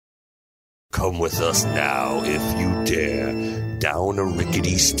Come with us now, if you dare, down a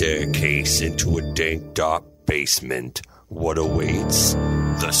rickety staircase into a dank, dark basement. What awaits?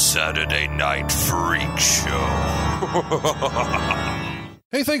 The Saturday Night Freak Show.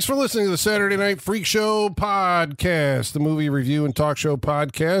 Hey, thanks for listening to the Saturday Night Freak Show podcast, the movie review and talk show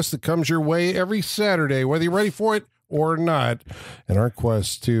podcast that comes your way every Saturday, whether you're ready for it or not, in our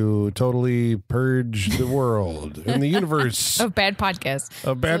quest to totally purge the world and the universe of bad podcasts.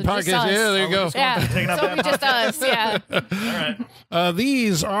 Yeah, there you go. Yeah, so we just us. Yeah. All right.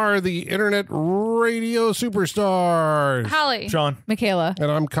 These are the internet radio superstars. Holly, Sean, Michaela,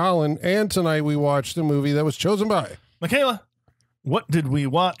 and I'm Colin. And tonight we watched a movie that was chosen by Michaela. What did we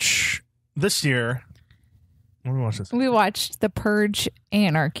watch this year? What did we watch this year? We watched The Purge,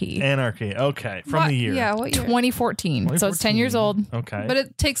 Anarchy. Anarchy, okay. From the year. Yeah, what year? 2014. So it's 10 years old. Okay. But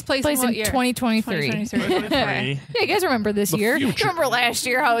it takes place in what year? 2023. 2023. Yeah, you guys remember this year. You remember last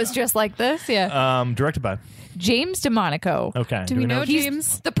year how it was just like this? Yeah. Directed by James DeMonico. Okay. Do we know He's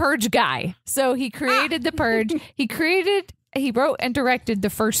James? the Purge guy. So he created The Purge. He wrote and directed the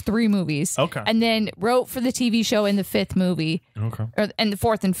first 3 movies. Okay. And then wrote for the TV show in the 5th movie. Okay. And the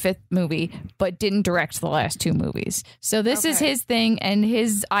 4th and 5th movie, but didn't direct the last 2 movies. So this is his thing and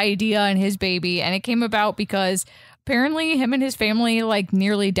his idea and his baby. And it came about because apparently him and his family like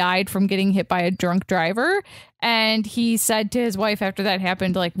nearly died from getting hit by a drunk driver. And he said to his wife after that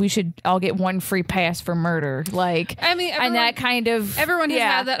happened, like, we should all get one free pass for murder. Like, I mean, and that kind of everyone has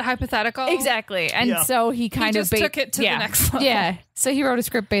had that hypothetical. Exactly. And so he kind of took it to the next level. Yeah. So he wrote a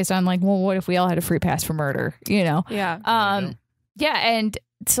script based on like, well, what if we all had a free pass for murder? You know? Yeah. Yeah. And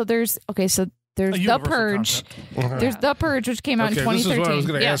so there's The Purge. There's The Purge, which came out in 2013. This is what I was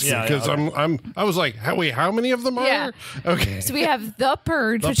going to ask you because I was like, wait, how many of them are there? Okay. So we have The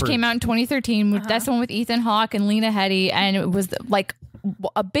Purge, which came out in 2013. That's the one with Ethan Hawke and Lena Headey, and it was like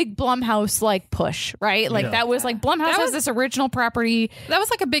a big Blumhouse like push, right? Like that was like Blumhouse has this original property. That was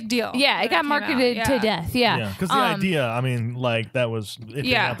like a big deal. Yeah, it got marketed to death. Yeah, because the idea, I mean, like that was it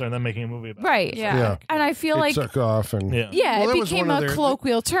being out there and then making a movie about right. it. Yeah, and I feel like took off and it became a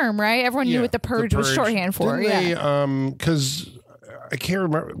colloquial term, right? Everyone knew what the Purge was shorthand for. Because I can't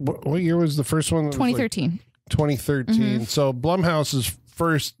remember what year was the first one. 2013. 2013. Mm-hmm. So Blumhouse's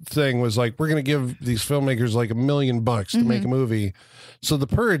first thing was like, we're going to give these filmmakers like $1 million to make a movie. So The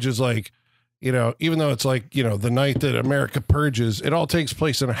Purge is like, you know, even though it's like, you know, the night that America purges, it all takes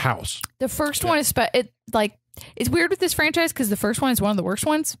place in a house. The first one is it's weird with this franchise because the first one is one of the worst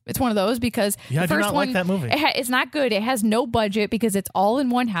ones. It's one of those because the first I do not like that movie. It's not good. It has no budget because it's all in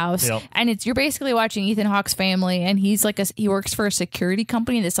one house, and you're basically watching Ethan Hawke's family, and he's like he works for a security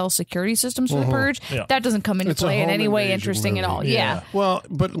company that sells security systems for the Purge. Yeah. That doesn't come into play in any way interesting at all. Yeah. Well,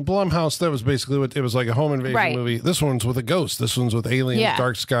 but Blumhouse, that was basically what it was, like a home invasion movie. This one's with a ghost. This one's with aliens,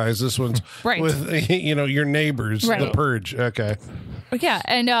 dark skies. This one's with your neighbors. The Purge. Okay. Yeah,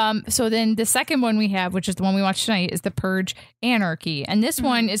 and so then the second one we have, which is the one we watched tonight, is The Purge, Anarchy, and this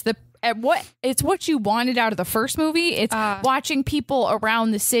one is it's what you wanted out of the first movie. It's watching people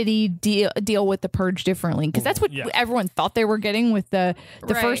around the city deal with the Purge differently, because that's what everyone thought they were getting with the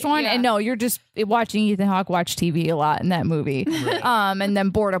first one. And no, you're just watching Ethan Hawke watch TV a lot in that movie, and then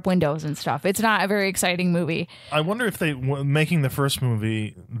board up windows and stuff. It's not a very exciting movie. I wonder if they, making the first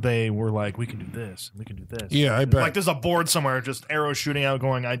movie, they were like, we can do this, we can do this. Yeah, I bet. Like there's a board somewhere, just arrows shooting out,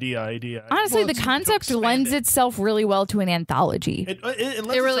 going idea. Honestly, the concept lends itself really well to an anthology. It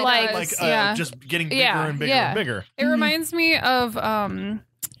really does. Just getting bigger and bigger and bigger. It reminds me of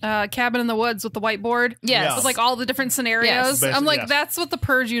Cabin in the Woods with the whiteboard. Yes. With like all the different scenarios. I'm like, that's what the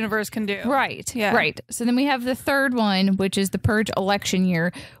Purge universe can do. Right. Yeah. Right. So then we have the third one, which is the Purge election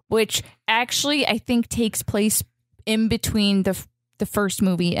year, which actually I think takes place in between the first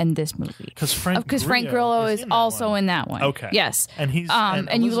movie and this movie, because Frank Grillo is also in that one. Okay, yes, and he's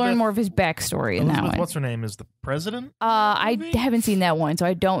and you learn more of his backstory in that one. What's her name? Is the president? I haven't seen that one, so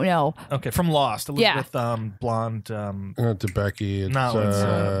I don't know. Okay, from Lost, Elizabeth, blonde. Becky. It's,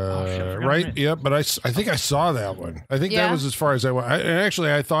 right? Yeah, but I think I saw that one. I think that was as far as I went.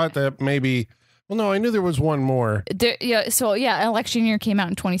 Actually, I thought that maybe. Well, no, I knew there was one more. Election year came out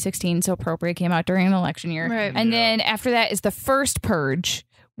in 2016, so Appropriate came out during an election year. Right. And then after that is the first Purge,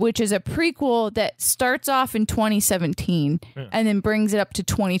 which is a prequel that starts off in 2017 and then brings it up to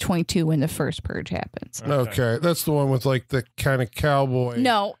 2022 when the first Purge happens. Okay. That's the one with like the kind of cowboy.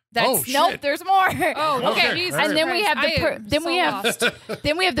 No, That's shit. nope. There's more. Oh, Okay. Jesus And then we Christ. have the I am so lost.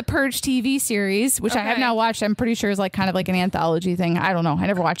 then we have the Purge TV series, which I have Okay. not watched. I'm pretty sure is like kind of like an anthology thing. I don't know. I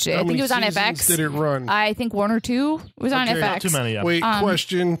never watched it. How I think many it was on seasons FX. did it run? I think 1 or 2 was on Okay. FX. Not too many. Yeah. Wait,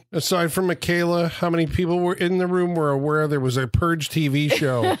 question. Aside from Michaela, how many people were in the room were aware there was a Purge TV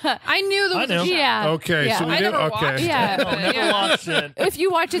show? I knew there I was knew. a show. Yeah. Okay, Yeah. so we I did. never Okay. watched Yeah. it. Oh, never Yeah. watched it. If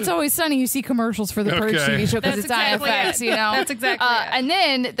you watch It's Always Sunny, you see commercials for the Purge Okay. TV show because That's it's on exactly FX. it. You know, That's exactly it. And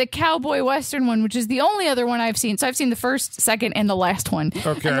then the cowboy western one, which is the only other one I've seen. So I've seen the first, second, and the last one.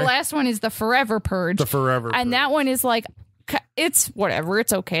 Okay. And the last one is the Forever Purge. The Forever And Purge. that one is like, it's whatever.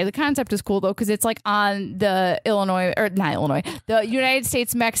 It's okay. The concept is cool though because it's like on the the United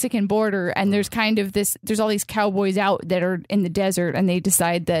States-Mexican border, and there's kind of this. There's all these cowboys out that are in the desert, and they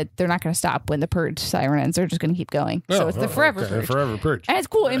decide that they're not going to stop when the Purge siren ends. They're just going to keep going. So it's the Forever okay, Purge. The Forever Purge. And it's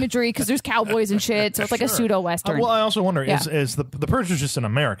cool imagery because there's cowboys and shit. So it's like a pseudo western. Well, I also wonder Yeah. is the Purge is just an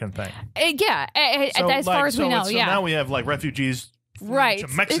American thing? So as far as we know, so yeah. now we have like refugees. Right. To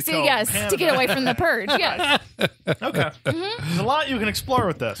Mexico, yes, Canada. to get away from the Purge. Yes. Okay. There's a lot you can explore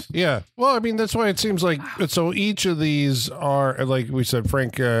with this. Yeah. Well, I mean, that's why it seems like so. Each of these are like we said.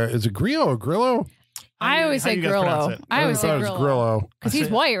 Frank is it Grillo or Grillo? I always How say you guys pronounce Grillo. it? I always say thought it was Grillo. Grillo. Because he's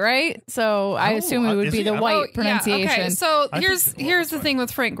white, right? So I assume it would is be he? the white pronunciation. Yeah, okay. So I here's the thing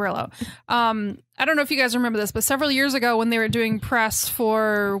with Frank Grillo. I don't know if you guys remember this, but several years ago when they were doing press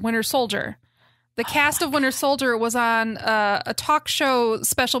for Winter Soldier, the cast of Winter Soldier was on a talk show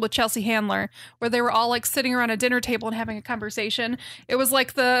special with Chelsea Handler, where they were all like sitting around a dinner table and having a conversation. It was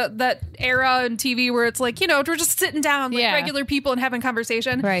like that era in TV where it's like, we're just sitting down like Yeah. regular people and having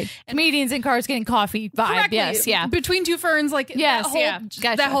conversation. Right. Comedians in cars getting coffee vibe. Correctly. Yes. Yeah. Between two ferns, like Yes, that whole, yeah.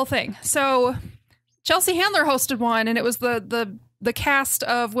 Gotcha. that whole thing. So Chelsea Handler hosted one, and it was the cast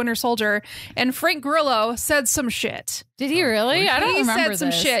of Winter Soldier, and Frank Grillo said some shit. Did he really? I don't He remember said some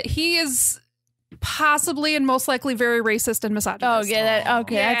this. shit. He is possibly and most likely very racist and misogynist. Oh, yeah.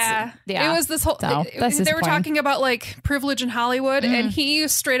 Okay. Yeah. Yeah. It was this whole. So, that's they were disappointing. talking about like privilege in Hollywood, and he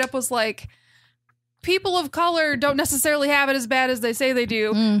straight up was like, people of color don't necessarily have it as bad as they say they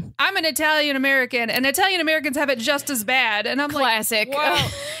do. I'm an Italian American, and Italian Americans have it just as bad. And I'm Classic. like, wow.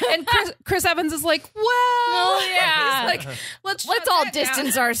 And Chris Evans is like, well, yeah. He's like, let's Let's shut all that down.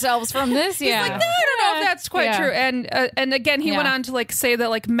 distance ourselves from this. He's Yeah. like, no, I don't know if that's quite Yeah. true. And again, he Yeah. went on to like say that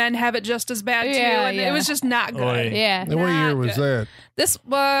like men have it just as bad too, Yeah, and yeah. it was just not good. Oy. Yeah. And what year was that? This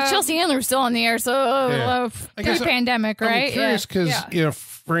Chelsea Handler was still on the air, so Yeah. I guess pre-pandemic, right? I'm curious because Yeah.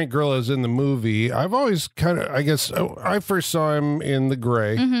 Frank Grillo's in the movie. I've always kind of, I guess, I first saw him in The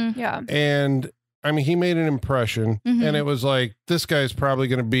Gray, yeah. and I mean, he made an impression, and it was like this guy's probably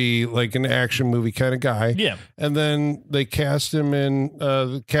going to be like an action movie kind of guy. Yeah. And then they cast him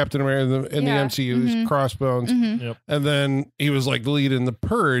in Captain America in the Yeah. MCU's Crossbones, Yep. and then he was like the lead in The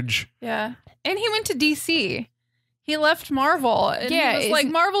Purge. Yeah. And he went to DC. He left Marvel, and Yeah, he was isn't- like,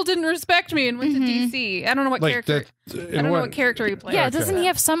 Marvel didn't respect me and went to DC. I don't know what Like character. that. I don't know what character he played. Yeah, Okay. doesn't he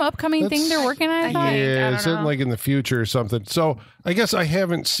have some upcoming thing they're working on? I I thought? think. I Yeah, don't it's in know. like in the future or something. So I guess I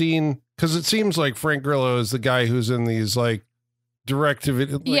haven't seen because it seems like Frank Grillo is the guy who's in these like direct to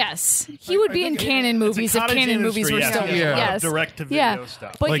video. Yes, he would be in canon movies if canon movies were still. Yeah. Yes, Direct to video Yeah.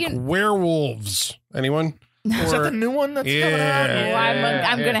 stuff. but like you, werewolves. Anyone? Is that the new one that's coming out? Yeah.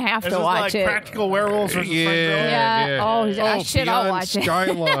 I'm gonna have Is to this watch like it. Practical Werewolves versus Yeah, Frank Grillo? Yeah. Oh, shit, I'll Beyond watch it.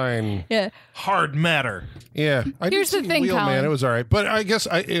 Skyline. Yeah, Hard Matter. Yeah, I did Here's the see thing, Wheelman. Colin. It was all right, but I guess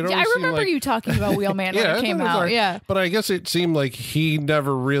I remember you talking about Wheelman when I it came thought was out. all right. Yeah, But I guess it seemed like he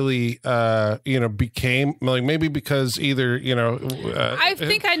never really, became like maybe because either I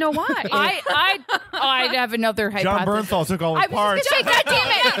think I know why. I'd have another John hypothesis. Bernthal took all I his was parts. just gonna say, God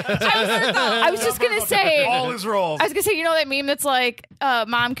damn it! I was just gonna say. all his roles. I was gonna say, you know that meme that's like,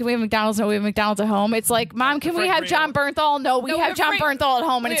 "Mom, can we have McDonald's? No, we have McDonald's at home." It's like, "Mom, can we Frank have John Bernthal? No, we No, have John Frank- Bernthal at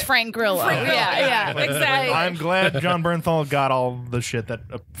home, and it's Frank Grillo." Yeah, Exactly. I'm glad John Bernthal got all the shit that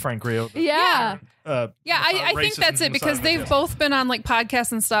Frank Grillo. yeah. Yeah, I think racist that's and it because they've misogynist. both been on like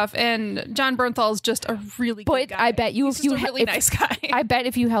podcasts and stuff, and John Bernthal is just a really good But guy. I bet you, He's if you just a really if- nice guy. I bet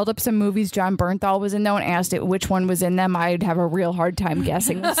if you held up some movies John Bernthal was in though and asked it which one was in them, I'd have a real hard time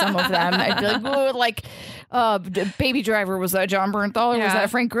guessing with some of them. I'd be like, "Ooh, like Baby Driver, was that John Bernthal or was Yeah.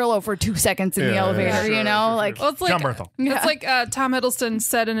 that Frank Grillo for 2 seconds in the Yeah, elevator?" yeah, you know, like Well, it's like John Bernthal. It's like Tom Hiddleston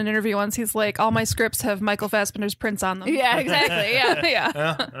said in an interview once. He's like, all my scripts have Michael Fassbender's prints on them. yeah, exactly, yeah.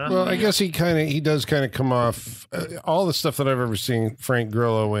 yeah. Well, I guess he does kind of come off all the stuff that I've ever seen Frank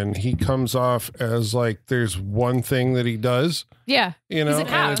Grillo in. He comes off as like there's one thing that he does, Yeah. you know, He's a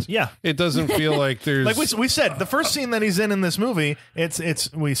cop. and Yeah. it doesn't feel like there's Like we said, the first scene that he's in this movie,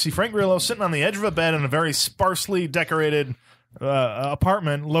 it's we see Frank Grillo sitting on the edge of a bed in a very sparsely decorated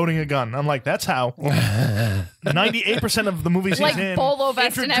apartment loading a gun. I'm like, that's how 98% of the movies he's Like in bolo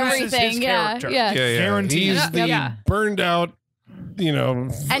vest and introduces everything. his Yeah, character. yeah. Guaranteed. He's the Yeah. burned out,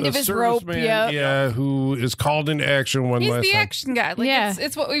 End of his rope, serviceman, who is called into action one He's last the time. action guy. Like Yeah.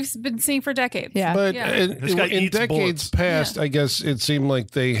 it's what we've been seeing for decades. Yeah. But This guy in eats decades bullets. past, I guess it seemed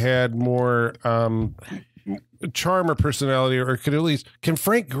like they had more charm or personality, or could at least. Can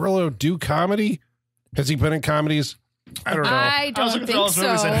Frank Grillo do comedy? Has he been in comedies? I don't know. I I was don't looking through all think his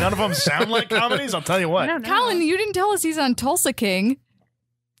movies, and so. none of them sound like comedies. I'll tell you I what. don't know. Colin, you didn't tell us he's on Tulsa King.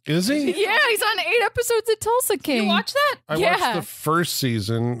 Is he? Yeah, he's on 8 episodes of Tulsa King. You watch that? I Yeah. watched the first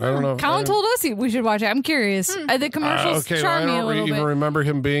season. I don't know. Colin told us we should watch it. I'm curious. The commercials okay, well, charm I me a don't little even bit. remember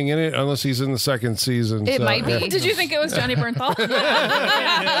him being in it unless he's in the second season. It so, might be. yeah. Did you think it was Johnny Bernthal?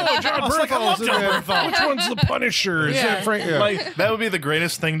 Oh, John I was like, I love Bernthal's in John there. Bernthal. Which one's the Punisher? Is Yeah. that Frank? Yeah. Like, that would be the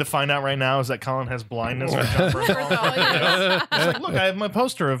greatest thing to find out right now is that Colin has blindness for John Bernthal. Bernthal, yes. It's like, look, I have my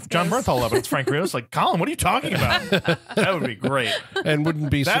poster of John Bernthal up. It's Frank Grillo. It's like, Colin, what are you talking about? That would be great. And wouldn't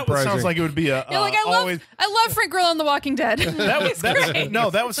be That surprising. sounds like it would be a You're like, I love Frank Grillo on The Walking Dead. that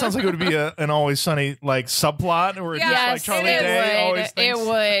would sounds like it would be an Always Sunny like subplot, or just Yes, like Charlie it Day always would. thinks. It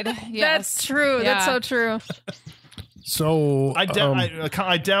would. Yes. That's true. That's Yeah. so true. So I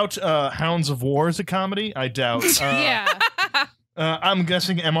doubt Hounds of War is a comedy. I doubt. Yeah. I'm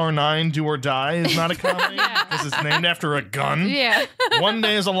guessing MR9 Do or Die is not a comedy because it's named after a gun. Yeah. One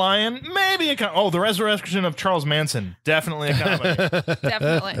Day as a Lion, maybe a comedy. Oh, The Resurrection of Charles Manson, definitely a comedy.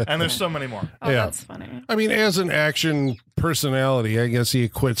 Definitely. And there's so many more. Oh, Yeah. that's funny. I mean, as an action personality, I guess he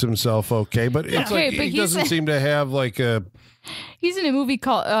acquits himself okay, but it's Okay, like but he he's- doesn't seem to have like a. He's in a movie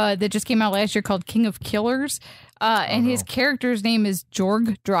called that just came out last year called King of Killers. And his character's name is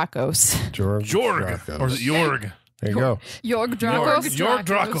Jorg Drakos. Jorg, Drakos. or is it Jorg? There you go. Jorg Drakos. Jorg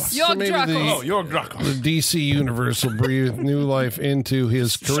Drakos. So Jorg maybe Drakos. Oh, Jorg Drakos. The DC universe will breathe new life into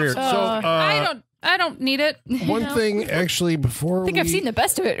his career. I don't need it. One thing actually before I think I've seen the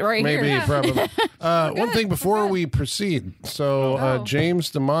best of it right maybe here. probably one thing before we proceed. So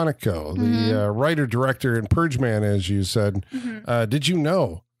James DeMonico, the writer director and Purge Man, as you said, did you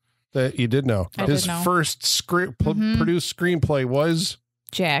know that you did know I his did know. first produced screenplay was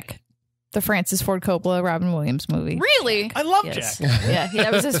Jack, the Francis Ford Coppola Robin Williams movie. Really? I love Yes. Jack. Yeah,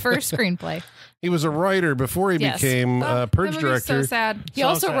 that was his first screenplay. he was a writer before he Yes. became Purge That movie's director. So sad. He So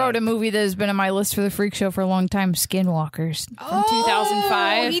also sad. wrote a movie that has been on my list for the Freak Show for a long time, Skinwalkers from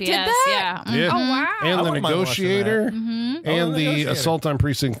 2005. he did Yes, that? Yeah. Yeah. Oh wow. And I the wouldn't mind watching Negotiator, Mhm. and The the Negotiator. Assault on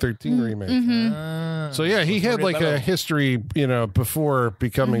Precinct 13 remake. So yeah, he had like a history, before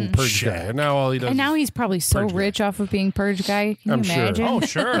becoming Purge guy, and now all he does. And now is, he's probably so Purge guy. rich off of being Purge guy. Can I'm you sure. imagine? Oh,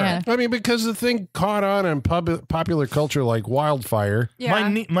 sure. Yeah. I mean, because the thing caught on in popular culture like wildfire. Yeah.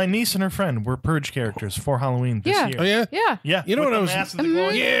 My niece and her friend were Purge characters for Halloween this Yeah. year. Oh yeah, Yeah. Yeah. You know with what the I was- masks and the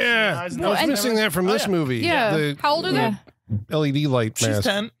glowing yeah. eyes and I was everything. missing that from this movie. Yeah. The How old are they? LED light She's mask.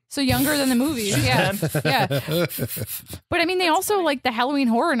 10. So younger than the movies. Yeah. Yeah. But I mean, they also like the Halloween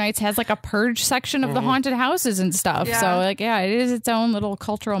Horror Nights has like a Purge section of the haunted houses and stuff. Yeah. So like, yeah, it is its own little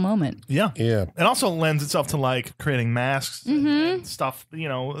cultural moment. Yeah. Yeah. It also lends itself to like creating masks and stuff,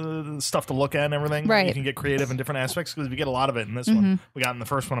 stuff to look at and everything. Right. You can get creative in different aspects because we get a lot of it in this one. We got in the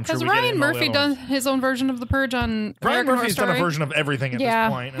first one. I'm sure Has we get it Ryan in all the Murphy other done ones. his own version of The Purge on Ryan American Murphy's Horror done a Story? version of everything at Yeah.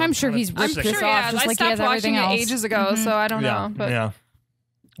 this point. I'm sure he's I'm ripped sure this he off has. just I like he stopped has watching everything it else. ages ago, so I don't know. But yeah.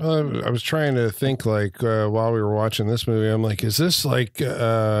 I was trying to think while we were watching this movie, I'm like, is this like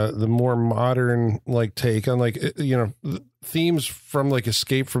the more modern like take on like themes from like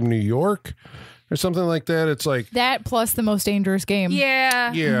Escape from New York or something like that? It's like That plus The Most Dangerous Game.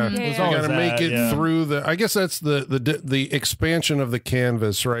 yeah. yeah, Yeah. you got to make it yeah. through the. I guess that's the expansion of the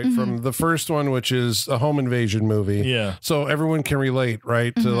canvas, right? From the first one, which is a home invasion movie. Yeah. So everyone can relate,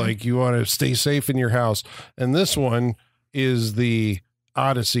 right? To like you want to stay safe in your house, and this one is the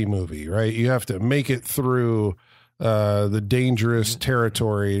Odyssey movie, right? You have to make it through the dangerous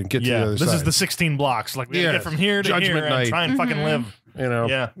territory and get to the other This side. is the 16 blocks. Like, we gotta Yeah. get from here to Judgment here Night. and try and fucking live.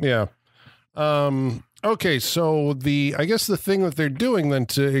 Yeah. Okay, so I guess the thing that they're doing then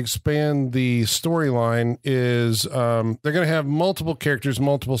to expand the storyline is they're going to have multiple characters,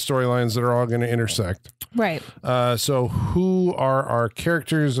 multiple storylines that are all going to intersect. Right. So who are our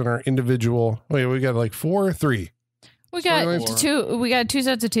characters and our individual? Wait, we got like 3. We got Storylines? two. We got two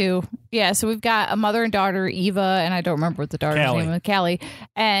sets of 2. Yeah. So we've got a mother and daughter, Eva, and I don't remember what the daughter's Callie. name was. Callie.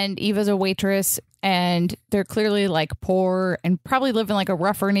 And Eva's a waitress, and they're clearly like poor and probably live in like a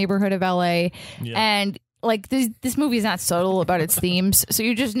rougher neighborhood of LA. Yeah. And like this movie is not subtle about its themes, so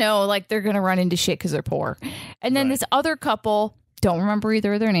you just know like they're gonna run into shit because they're poor. And then Right. this other couple, don't remember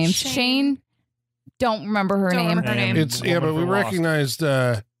either of their names. Shane, don't remember her name. remember her name. It's but we recognized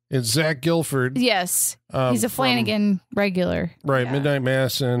it's Zach Gilford. Yes, he's a from- Flanagan regular. Right, Midnight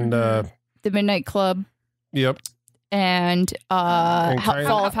Mass and The Midnight Club yep. and Kylie-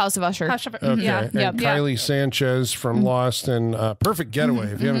 Fall of House of Usher. Okay. Yeah. And Yep. Kylie Sanchez from Lost and Perfect Getaway.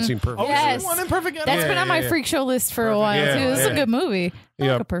 If you haven't seen Perfect Oh, Getaway. Yes. one in Perfect Getaway. That's been on my freak show list for a while Yeah, too. This is yeah. a good movie. I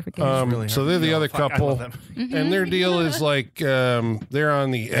like Yep. A Perfect Game. Really So hurt. they're the other Fuck, I couple, love them. and their deal is like they're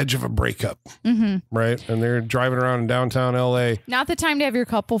on the edge of a breakup, right? And they're driving around in downtown LA. Not the time to have your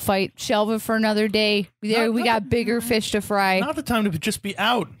couple fight. Shelve it for another day. We got bigger fish to fry. Not the time to just be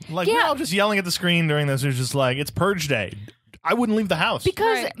out. Like, we're Yeah. all just yelling at the screen during this. It's just like, it's Purge Day. I wouldn't leave the house.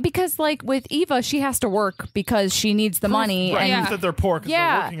 Because like with Eva, she has to work because she needs the money. Right, And proof that they're poor because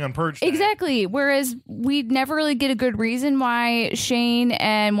they're working on Purge Day. exactly. Whereas we never really get a good reason why Shane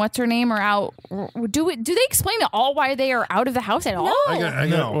and what's her name are out. Do they explain at all why they are out of the house at all? I got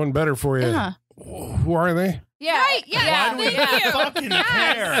No. one better for you. Uh-huh. Who are they? Yeah. Right. Yeah. Why do we fucking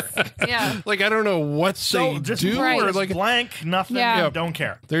care? Yeah. Like I don't know what So they just do, Right. or just like blank, nothing. Yeah. Don't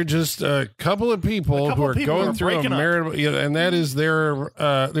care. they're just a couple of people who are going through a breaking up. marital, and that is their.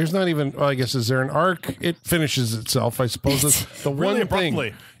 There's not even. Well, I guess is there an arc? It finishes itself, I suppose. It's the Really one abruptly.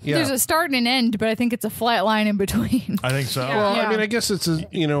 thing. Yeah. There's a start and an end, but I think it's a flat line in between. I think so. Well, Yeah. I mean, I guess it's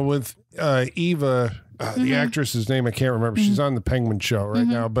with Eva, the actress's name I can't remember. She's on the Penguin show right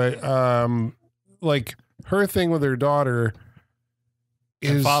now, but like her thing with her daughter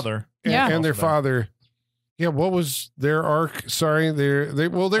is And father. Yeah. and their Also there. father. Yeah, what was their arc? Sorry, they're I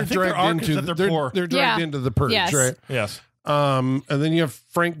think their dragged arc is into that they're poor. they're dragged Yeah. into the purge, Yes. right? Yes. And then you have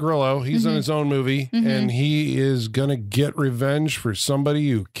Frank Grillo. He's on his own movie, and he is gonna get revenge for somebody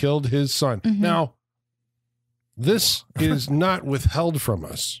who killed his son. Now, this is not withheld from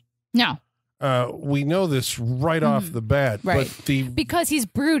us. No. We know this right off the bat, Right. but the Because he's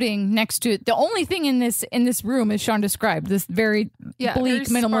brooding next to the only thing in this room, as Sean described, this very Yeah, bleak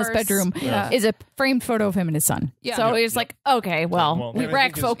very minimalist sparse. bedroom, Yeah. is a framed photo of him and his son. Yeah. So Yep, it's like, okay, well, we and I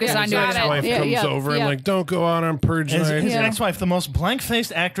rack think focus his on doing ex-wife it. comes over and yeah. like, don't go out on purge His, night. his Yeah. ex-wife, the most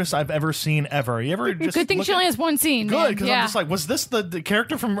blank-faced actress I've ever seen ever. You ever just Good thing look she only has one scene. Good, man. because Yeah. I'm just like, was this the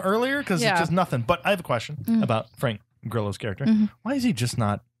character from earlier? Because Yeah. it's just nothing. But I have a question about Frank Grillo's character. Why is he just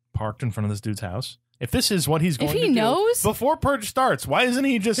not parked in front of this dude's house? If this is what he's going he to do knows? before Purge starts, why isn't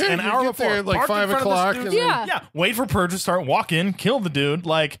he just an you hour get before there at, like, parked in 5 front of this o'clock dude's- and then- yeah, wait for Purge to start, walk in, kill the dude.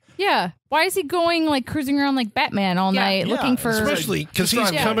 Like, Yeah. Why is he going like cruising around like Batman all night yeah, looking for? Especially because Just he's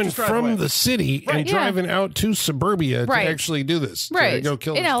drive away. coming Just drive from away. the city Right, and yeah. driving out to suburbia Right. to actually do this. To right go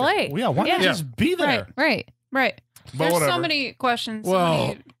kill in this LA. kid. well, yeah, why not Yeah. just be there? Right. Right. But There's whatever. so many questions. so Well,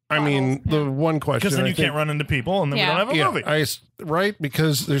 many I mean, puddles. the one question. Because then I you think- can't run into people, and then Yeah. we don't have a movie. right?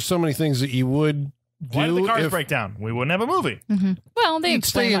 Because there's so many things that you would Why did do the cars if break down? We wouldn't have a movie. Well, they you'd explain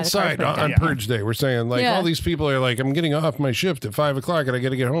stay why the cars inside break on down. Yeah. Purge Day. We're saying like Yeah. all these people are like, I'm getting off my shift at 5 o'clock and I got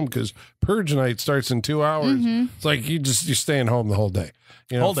to get home because Purge night starts in 2 hours. It's like you're staying home the whole day.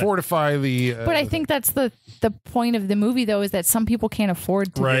 You know, Whole day. fortify the. But I think that's the point of the movie, though, is that some people can't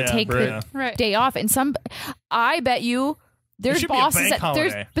afford to Right, take right. the Right. day off, and I bet you. There's should be a bosses. bank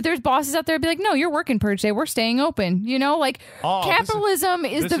holiday. There's bosses out there be like, no, you're working Purge Day. We're staying open. You know, like Oh, this is- capitalism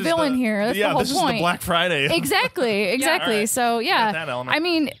is This the villain here. That's the whole this point. is the Black Friday. Exactly. all right. So Got yeah, that element. I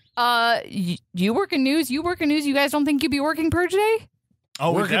mean, you work in news. You work in news. You guys don't think you'd be working Purge Day?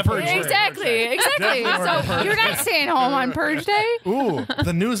 Oh, Working definitely Purge Day. Exactly. Definitely working So Purge you're not Day. staying home on Purge Day. Ooh,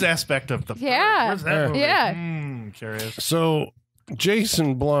 the news aspect of the Purge. Yeah. Where's that movie? Yeah. Curious. So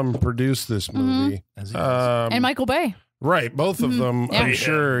Jason Blum produced this movie. As he does. And Michael Bay. Right, both of them, Yeah. I'm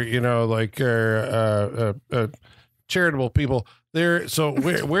sure, like are charitable people. They're so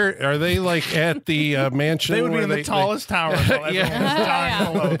where are they? Like at the mansion? They would be where in the tallest tower. So everyone Yeah. was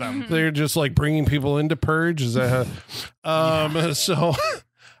dying below them. They're just like bringing people into Purge. Is that how? So,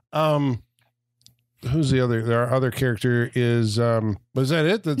 who's the other? Our other character is was that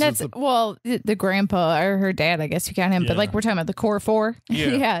it? That's the grandpa or her dad, I guess you count him. But Yeah. like we're talking about the core four.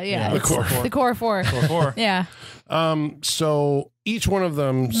 Yeah. yeah. The It's core four. The core four. Before. Yeah. So each one of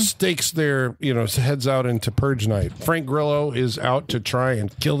them stakes their heads out into Purge night. Frank Grillo is out to try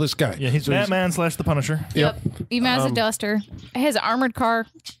and kill this guy. Yeah, he's So Batman / the Punisher. Yep. Even has a duster. His armored car.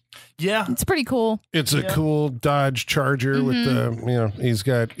 Yeah. It's pretty cool. It's a cool Dodge Charger with the he's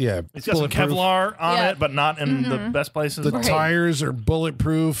got It's got some bulletproof. Kevlar on Yeah. it, but not in the best places. The Right. tires are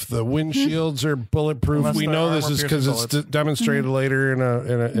bulletproof. The windshields are bulletproof. Unless We the know this armor is because it's piercing demonstrated later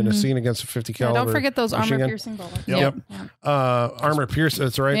in a scene against a 50 Yeah, caliber. don't forget those machine armor gun. piercing bullets. Yep. Armor pierce.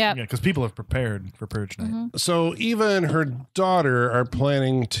 That's right. Yeah. Yeah, because people have prepared for Purge Night. So Eva and her daughter are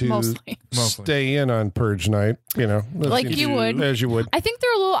planning to Mostly. Mostly. stay in on Purge night. Like you would. as you would. I think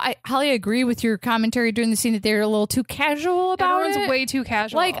they're a little. probably agree with your commentary during the scene that they're a little too casual about Everyone's it. way too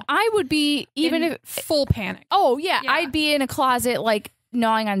casual. Like, I would be, even in if... full panic. Oh, yeah, Yeah. I'd be in a closet, like,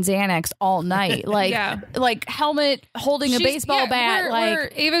 gnawing on Xanax all night. Like, like helmet, holding a baseball bat.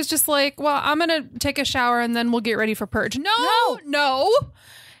 Where Ava's just like, well, I'm going to take a shower and then we'll get ready for Purge. No.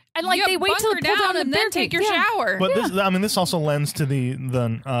 And, like, You they wait till bunker they pull down the and then take your shower. But this also lends to the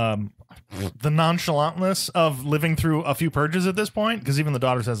nonchalantness of living through a few purges at this point, because even the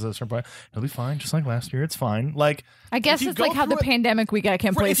daughter says this, her boy, it'll be fine, just like last year. It's fine. Like, I guess it's like how the pandemic we got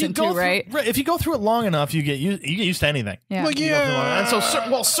complacent too, right? If you go through it long enough, you get used to anything. Yeah. Well, And so,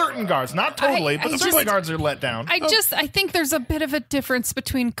 certain guards, not totally, but certain guards are let down. I think there's a bit of a difference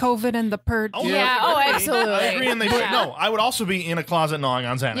between COVID and the Purge. Oh, yeah. Oh, absolutely. I agree, and they should. No, I would also be in a closet gnawing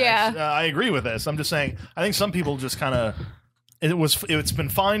on Xanax. Yeah. I agree with this. I'm just saying, I think some people just kind of... It's been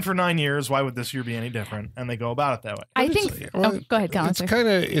fine for 9 years. Why would this year be any different? And they go about it that way. I think. Go ahead, Colin.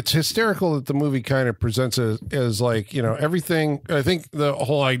 It's hysterical that the movie kind of presents it as like, everything. I think the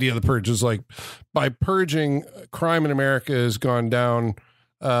whole idea of the purge is like, by purging, crime in America has gone down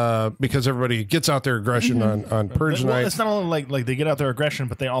because everybody gets out their aggression on purge night. It's not only like they get out their aggression,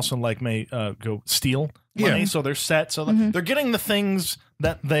 but they also may go steal money. Yeah. So they're set. So they're getting the things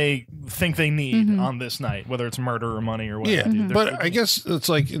that they think they need on this night, whether it's murder or money or whatever. Yeah, but I guess it's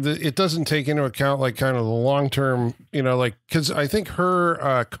like it doesn't take into account like kind of the long term, like, because I think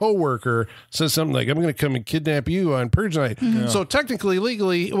her coworker says something like, "I'm going to come and kidnap you on purge night." So technically,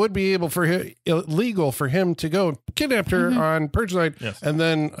 legally, it would be illegal for him to go kidnap her on purge night, and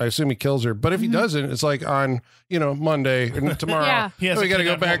then I assume he kills her. But if he doesn't, it's like on Monday and tomorrow, we got to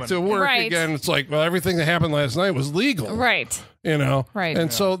go back to work again. It's like, well, everything that happened last night was legal, right? Right.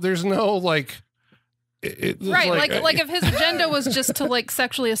 And so there's no like, like if his agenda was just to like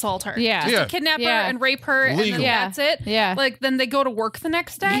sexually assault her, to kidnap her and rape her, and then that's it. Yeah. Like then they go to work the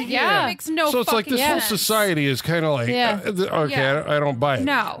next day. Yeah. It makes no. So it's like this whole society is kind of like, I don't buy it.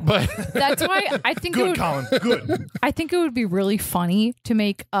 No, but that's why I think good, Colin. Good. I think it would be really funny to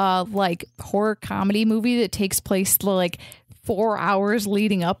make a like horror comedy movie that takes place like 4 hours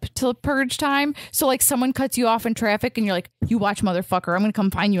leading up to purge time. So like someone cuts you off in traffic and you're like, you watch, motherfucker, I'm gonna come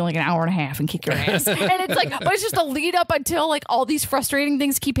find you in like an hour and a half and kick your ass. And it's like, but it's just a lead up until like all these frustrating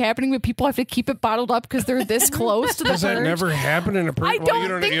things keep happening, but people have to keep it bottled up because they're this close to the Does purge. that never happen in a purge? I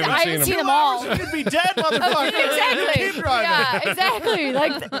don't think that. I haven't seen them all. You'd be dead, motherfucker. Exactly. Keep driving. Yeah, exactly.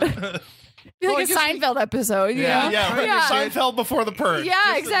 Like a Seinfeld episode, you know? Seinfeld before the purge. Yeah,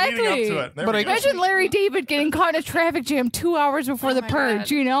 Just exactly. leading up to it. But imagine Larry David getting caught in a traffic jam 2 hours before the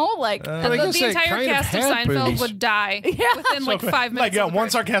purge, you know? Like, But I guess the that entire kind of cast of happens. Seinfeld would die within like 5 minutes. Like, of the one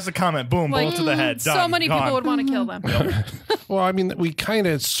purge. sarcastic comment, boom, bullet to the head. Done, So many gone. people would want to kill them. Well, I mean, we kind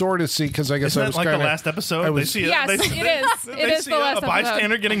of sort of see, because I guess Isn't I that was like kind the of last episode? I was- They see Yes, they, it is. They It is see the last a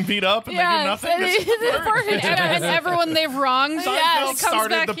bystander episode. getting beat up and they do nothing. It's the purge. And everyone they've wronged Seinfeld comes started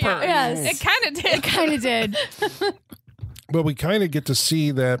back the here. purge. Yes. It kind of did. It kind of did. But we kind of get to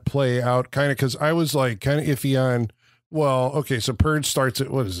see that play out, kind of, because I was like kind of iffy on, well, okay, so purge starts at,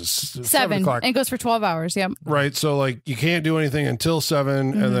 what is this? 7 o'clock. And it goes for 12 hours. Yep. Right. So like you can't do anything until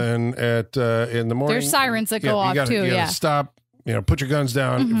 7, and then at in the morning There's sirens that go off too. You gotta stop. Put your guns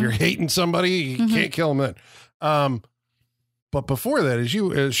down. If you're hating somebody, you can't kill them then. But before that,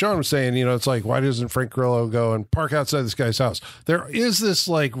 as Sean was saying, it's like, why doesn't Frank Grillo go and park outside this guy's house? There is this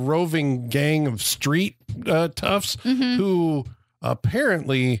like roving gang of street toughs who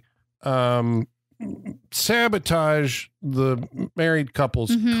apparently sabotage the married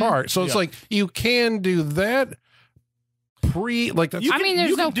couple's car. So it's like, you can do that that's,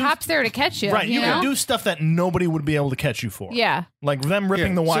 there's no cops there to catch you. Right. You know? can do stuff that nobody would be able to catch you for. Yeah. Like them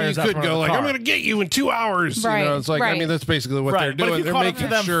ripping the wires so out you could from go the like, car. I'm going to get you in 2 hours. Right, It's like, right. that's basically what they're doing. But if you They're caught up to making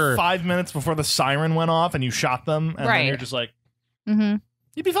them sure 5 minutes before the siren went off and you shot them, and then you're just like, you'd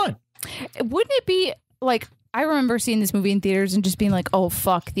be fine. Wouldn't it be like, I remember seeing this movie in theaters and just being like, oh,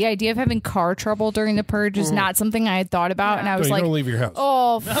 fuck. The idea of having car trouble during the purge is not something I had thought about. And I was you like, don't leave your house.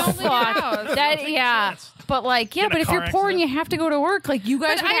 oh, Don't leave your fuck. house. But like, Get in a but if you're car poor and accident. you have to go to work, like you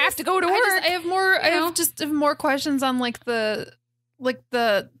guys would have to go to work. I have more questions on like the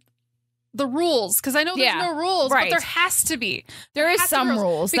rules, because I know there's no rules, but there has to be. There is has to be some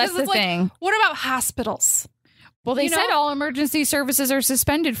rules. Because That's the it's like, thing. what about hospitals? Well, they said all emergency services are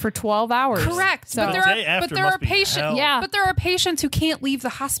suspended for 12 hours. Correct. So. But there are patients. Yeah. But there are patients who can't leave the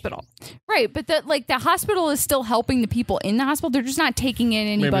hospital. Right, but the hospital is still helping the people in the hospital. They're just not taking in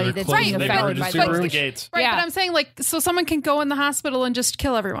anybody they're that's closing being the affected by emergency the rooms. the gates. Right. Yeah. But I'm saying so someone can go in the hospital and just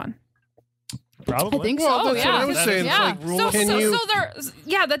kill everyone. Probably. I think Well, so. that's yeah. what I was saying. It's Yeah. like,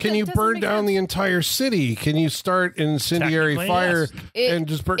 can you doesn't burn make down sense. the entire city? Can you start an incendiary Technically, fire yes. and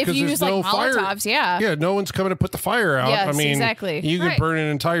just burn? If Because you there's use no like fire. Molotovs, yeah. Yeah, no one's coming to put the fire out. Yes, I mean, exactly. you could Right. burn an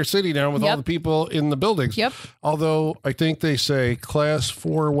entire city down with all Yep. the people in the buildings. Yep. Although I think they say class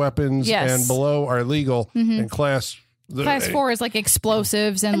 4 weapons Yes. and below are legal, and class 4 is like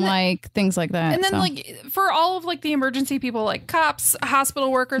explosives and like things like that. And then so. like for all of like the emergency people, like cops,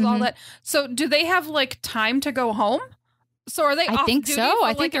 hospital workers, all that. So do they have like time to go home? So are they I off think duty so. for, I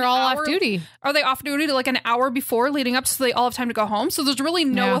like, think they're an all hour? off duty. Are they off duty to like an hour before leading up so they all have time to go home? So there's really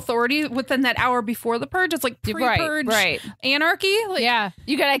no Yeah. authority within that hour before the purge. It's like pre-purge Right. anarchy. Like, Yeah,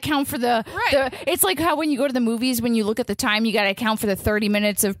 you got to account for the. It's like how when you go to the movies, when you look at the time, you got to account for the 30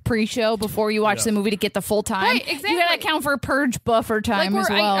 minutes of pre-show before you watch the movie to get the full time. Right, exactly. You got to account for purge buffer time Like as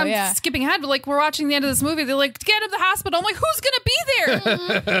well. I'm yeah. skipping ahead, but like we're watching the end of this movie. They're like, get to the hospital. I'm like, who's gonna be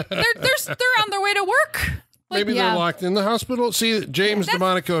there? they're on their way to work. Maybe yeah. they're locked in the hospital. See, James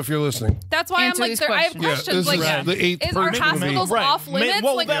DeMonico, if you're listening. That's why Answer I'm like, these I have questions. questions. this Like, is the 8th is our purge hospitals movie. off limits?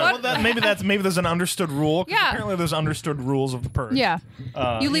 Well, like, maybe there's an understood rule. 'Cause Yeah. Apparently, there's understood rules of the purge. Yeah.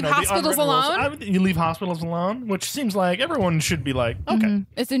 You leave the hospitals unwritten rules. alone? You leave hospitals alone, which seems like everyone should be like, okay.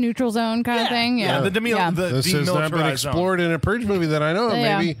 It's a neutral zone kind of thing. Yeah. The This has not been demilitarized zone. explored in a purge movie that I know of.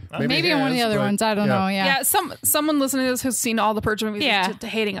 Yeah. Maybe it in one of the has, other but- ones. I don't know. Yeah. Yeah, someone listening to this who's seen all the purge movies Yeah. is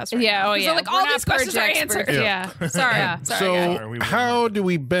hating us right Yeah, now. oh, 'Cause yeah. they're like, We're all not these questions purge are experts. answered. Yeah. Sorry. Yeah. Sorry, So guys. Sorry, we how do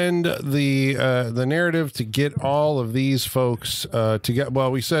we bend the narrative to get all of these folks to get?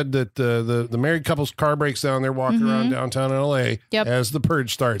 Well, we said that the married couple's car breaks down. They're walking around downtown LA Yep. as the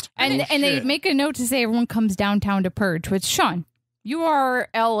purge starts. And they make a note to say everyone comes downtown to purge. Which Sean, you are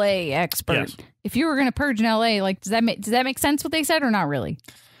LA expert. Yes. If you were going to purge in LA, like does that make sense what they said or not really?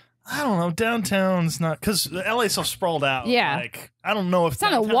 I don't know. Downtown's not because LA's so sprawled out. Yeah. Like I don't know if It's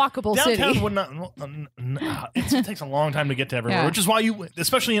not a walkable downtown city. would not. It takes a long time to get to everywhere, Yeah. which is why you,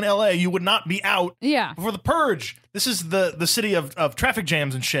 especially in LA, you would not be out Yeah. before the purge. This is the city of traffic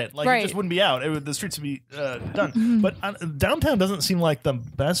jams and shit. Like Right. you just wouldn't be out. The streets would be done. But downtown doesn't seem like the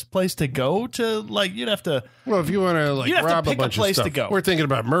best place to go. To like you'd have to. Well, if you want to like You'd have to rob a pick a bunch place of to stuff, go. we're thinking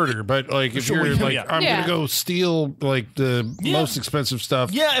about murder. But like if Sure, you're like, yeah. I'm Yeah. gonna go steal like the most expensive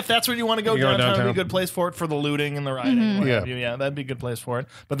stuff. Yeah, if that's where you want to go, You go downtown would downtown. be a good place for it for the looting and the rioting. What Yeah. have you. Yeah, that'd be a good place for it.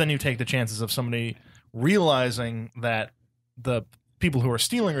 But then you take the chances of somebody realizing that the people who are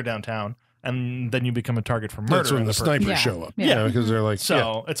stealing are downtown, and then you become a target for murder. That's when in the purge. snipers Yeah. show up. Yeah. Because they're like,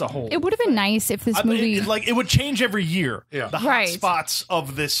 So it's a whole. It would have been nice if this movie. It would change every year. Yeah. The hot Right. spots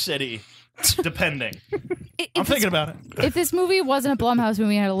of this city, depending. I'm thinking about it. If this movie wasn't a Blumhouse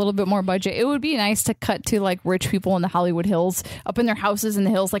movie and had a little bit more budget, it would be nice to cut to like rich people in the Hollywood Hills, up in their houses in the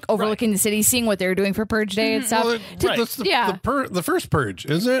hills, like overlooking the city, seeing what they're doing for Purge Day and stuff. well, that's the first purge,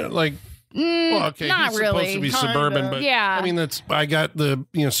 isn't it? Like, well, okay, not he's supposed really. to be Kinda. suburban, but Yeah. I mean, I got the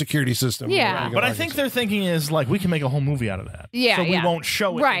security system. Yeah. But I think their thinking is like we can make a whole movie out of that. Yeah, So we yeah. won't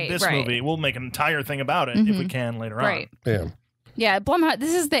show it Right, in this right. movie. We'll make an entire thing about it if we can later on. Right. yeah. Yeah, Blumhouse.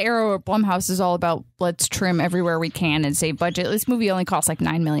 This is the era where Blumhouse is all about let's trim everywhere we can and save budget. This movie only cost like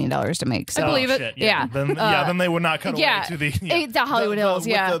 $9 million to make. So I believe it. Shit, Yeah. Then they would not cut yeah. away to the The Hollywood Hills,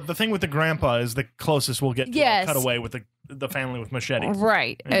 with yeah. The thing with the grandpa is the closest we'll get to Yes. a cut away with the family with machetes.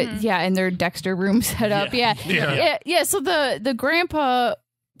 Right. Yeah, and their Dexter room set up. Yeah. Yeah. So the grandpa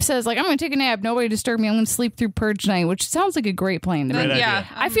says like, I'm going to take a nap. Nobody disturb me. I'm going to sleep through Purge night, which sounds like a great plan to me. Great idea. Yeah.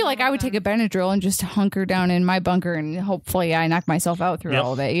 I feel like I would take a Benadryl and just hunker down in my bunker and hopefully I knock myself out through Yep.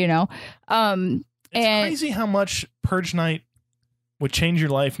 all of it, you know? It's And crazy how much Purge night would change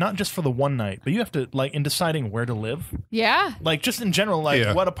your life, not just for the one night, but you have to like in deciding where to live. yeah, Like just in general, like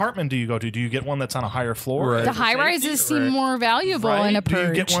Yeah. what apartment do you go to? Do you get one that's on a higher floor? Right. the For high safety? rises seem Right. more valuable Right? in a Do you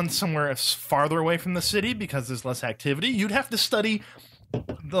Purge. get one somewhere farther away from the city because there's less activity? You'd have to study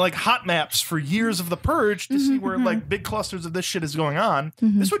the like hot maps for years of the Purge to see where like big clusters of this shit is going on.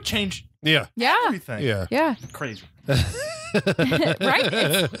 This would change Yeah. Yeah. everything. Yeah. Yeah. Crazy.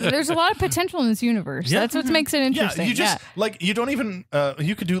 Right? There's a lot of potential in this universe. Yeah. That's what makes it Yeah, interesting. you just like you don't even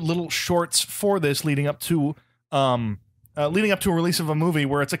you could do little shorts for this leading up to a release of a movie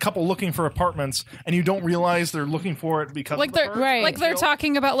where it's a couple looking for apartments and you don't realize they're looking for it because Like of the they're Purge. Right. like they're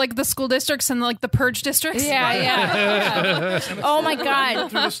talking about like the school districts and like the purge districts. Yeah, yeah. Oh my God.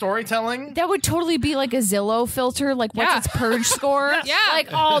 through the storytelling. That would totally be like a Zillow filter. Like, what's Yeah. its Purge score? Yeah. Like,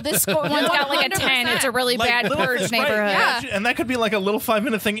 oh, this score one's got like a 10. It's a really bad little- Purge right, neighborhood. Yeah. And that could be like a little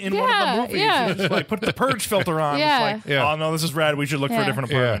 5-minute thing in one of Yeah, the movies. yeah. You just like put the Purge filter on. Yeah. It's like, Yeah. oh no, this is rad. We should look for a Yeah. different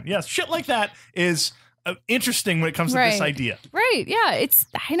apartment. Yes, shit like that is interesting when it comes to this Right. idea. Right. Yeah.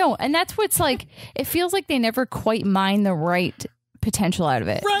 I know. And that's what's like, it feels like they never quite mine the right potential out of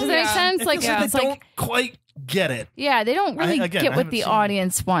it. Right. Does that make sense? Like, they it's don't like, quite get it. yeah, they don't really get what the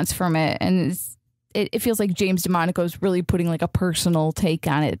audience wants from it, and it feels like James DeMonico is really putting like a personal take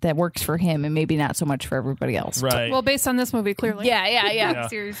on it that works for him and maybe not so much for everybody else. Right. Well, based on this movie, clearly. Yeah.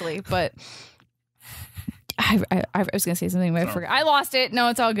 Seriously, but I was gonna say something, but I forgot. I lost it. No,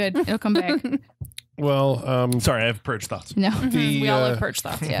 it's all good. It'll come back. Well, sorry, I have purge thoughts. No, we all have purge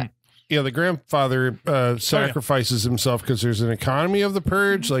thoughts. yeah. Yeah, the grandfather sacrifices himself because there's an economy of the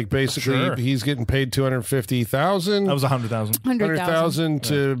purge. Like basically, he's getting paid $250,000. That was 100,000. 100,000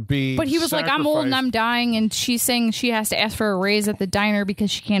 to be. But he was like, "I'm old and I'm dying," and she's saying she has to ask for a raise at the diner because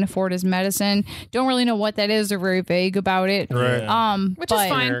she can't afford his medicine. Don't really know what that is. They're very vague about it. Right. Which is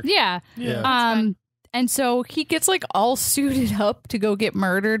fine. Yeah. And so he gets like all suited up to go get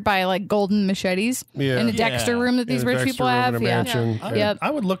murdered by like golden machetes in a Dexter room that these rich people have. Yeah.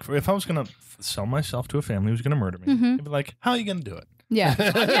 I would look for, if I was going to sell myself to a family who's going to murder me, I'd be like, how are you going to do it? Yeah.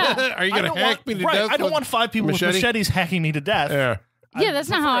 Are you going to hack me to death? I don't want 5 people with machetes hacking me to death. Yeah. Yeah, that's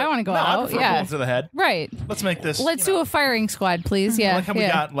not how I want to go out. I prefer bullets to the head. Right. Let's make this. Let's do a firing squad, please. Yeah. Like how we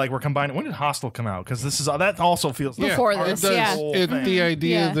got, like, we're combining. When did Hostel come out? Because this is that also feels like before this. The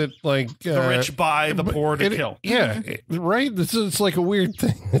idea that like the rich buy the poor to kill. Yeah, right. It's like a weird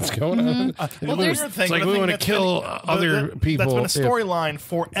thing that's going on. Well, there's it's like we want to kill other people. That's been a storyline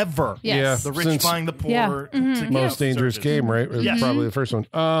forever. Yes. The rich buying the poor. To Most dangerous game, right? It was probably the first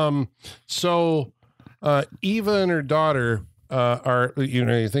one. So Eva and her daughter are,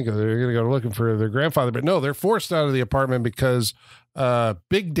 you think of they're going to go looking for their grandfather, but no, they're forced out of the apartment because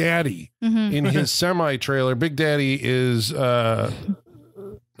Big Daddy in his semi trailer. Big Daddy is some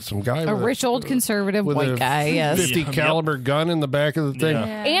guy, a rich old conservative with white guy, 50 caliber gun in the back of the thing,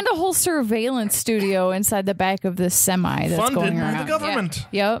 and a whole surveillance studio inside the back of this semi that's funded going by around. the government.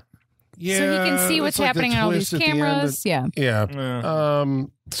 Yep. Yeah, so he can see what's happening on all these cameras.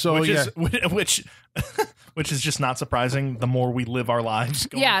 So which is just not surprising. The more we live our lives,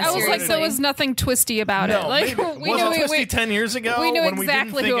 I was like, there was nothing twisty about it. Like we knew twisty 10 years ago. We knew when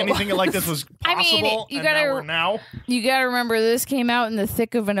exactly we didn't think anything like this was possible. You gotta remember this came out in the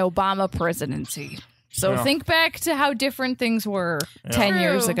thick of an Obama presidency. So think back to how different things were 10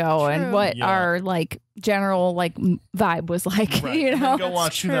 years ago and what our like general like vibe was like. Right. You know, go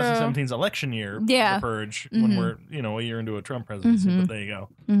watch 2017's election year, The Purge, when we're a year into a Trump presidency. But there you go.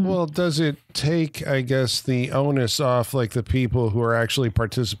 Well, does it take, I guess, the onus off like the people who are actually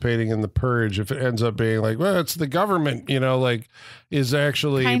participating in the purge if it ends up being like, well, it's the government, like is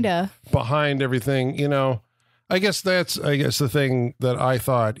actually behind everything, I guess the thing that I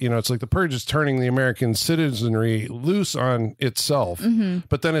thought, it's like the purge is turning the American citizenry loose on itself.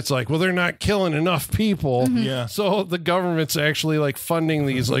 But then it's like, well, they're not killing enough people. Yeah. So the government's actually like funding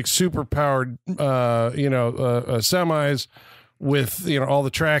these like super powered, semis with, all the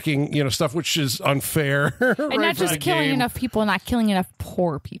tracking, stuff, which is unfair. And not just killing enough people, not killing enough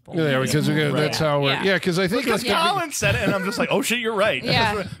poor people. Yeah, because that's how we're, because I think because Colin said it, and I'm just like, oh shit, you're right.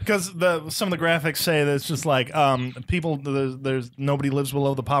 Yeah. Because some of the graphics say that it's just like people, there's nobody lives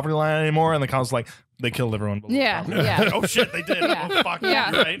below the poverty line anymore, and the Colin's like, they killed everyone below the poverty line. Yeah. Oh shit, they did. Oh, fuck, you're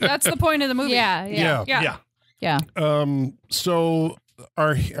right. That's the point of the movie. Yeah. So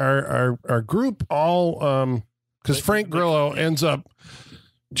our group all because Frank Grillo ends up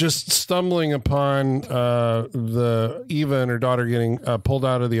just stumbling upon the Eva and her daughter getting pulled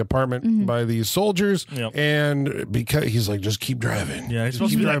out of the apartment by these soldiers, and because he's like, just keep driving. Yeah, he's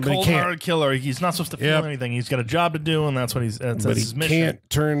supposed to be that cold-hearted killer. He's not supposed to feel anything. He's got a job to do, and that's what that's his mission. Can't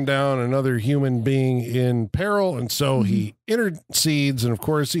turn down another human being in peril, and so he intercedes, and of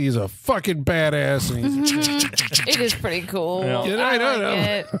course he's a fucking badass, and he's it is pretty cool.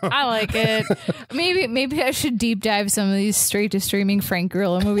 I like it. Maybe I should deep dive some of these straight to streaming Frank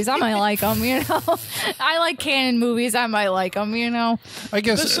Grillo movies. I might like them, I like canon movies. I might like them, I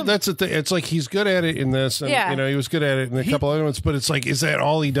guess that's the thing. It's like he's good at it in this, and he was good at it in a couple other ones, but it's like, is that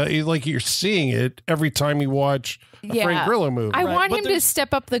all he does? Like you're seeing it every time you watch a Frank Grillo movie. I want him to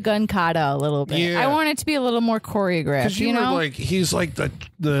step up the gun kata a little bit. Yeah. I want it to be a little more choreographed. Like he's like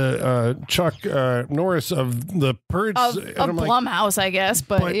the Chuck Norris of the Purge of Blumhouse, I guess.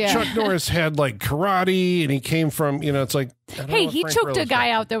 But Chuck Norris had like karate, and he came from it's like, hey, he choked a guy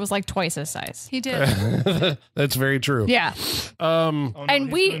out that was like twice his size. He did. That's very true. Yeah.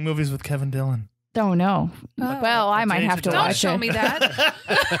 And we doing movies with Kevin Dillon. Don't know. Well, I might have to watch it. Don't show me that.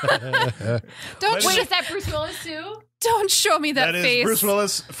 Wait, is that Bruce Willis too? Don't show me that face. That is Bruce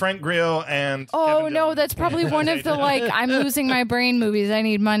Willis, Frank Grillo, and Kevin no, that's probably one of the like I'm losing my brain movies. I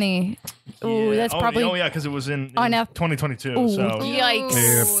need money. Ooh, that's probably because it was in 2022. Ooh, so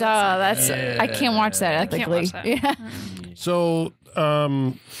yikes! That's I can't watch that ethically. I can't watch that. So,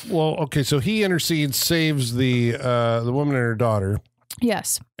 okay. So he intercedes, saves the woman and her daughter.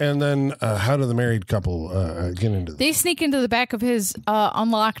 Yes. And then how do the married couple get into this? They sneak into the back of his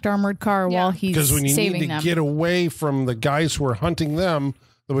unlocked armored car while he's Because when you saving need to them. get away from the guys who are hunting them,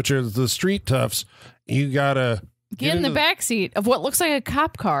 which are the street toughs, you gotta Get in the back seat of what looks like a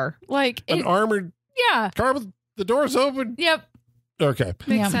cop car. Like an armored car with the doors open. Yep. Okay.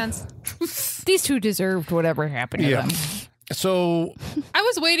 Makes sense. These two deserved whatever happened to them. So I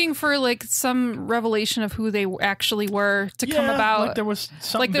was waiting for like some revelation of who they actually were to come about. Like there was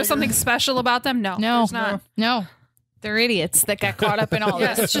something, there's something special about them. No, No, there's not. No. They're idiots that got caught up in all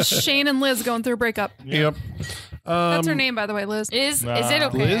Yes, this. it's just Shane and Liz going through a breakup. Yep. That's her name, by the way, Liz. Is it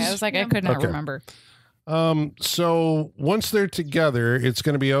okay? Liz? I was like, I could not remember. So once they're together, it's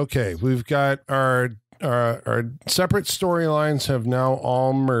going to be okay. We've got our separate storylines have now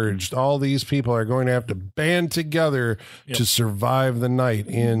all merged. All these people are going to have to band together to survive the night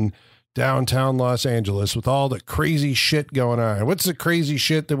in downtown Los Angeles with all the crazy shit going on. What's the crazy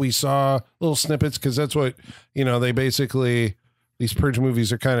shit that we saw? Little snippets, because that's what, they basically, these Purge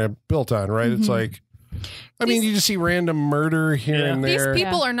movies are kind of built on, right? It's like, you just see random murder here and there. These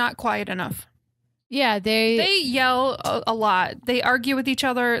people are not quiet enough. Yeah, they yell a lot. They argue with each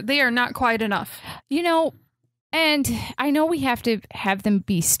other. They are not quiet enough. And I know we have to have them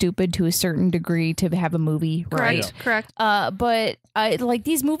be stupid to a certain degree to have a movie, right? Correct. But like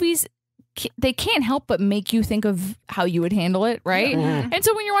these movies, they can't help but make you think of how you would handle it, right? Mm-hmm. And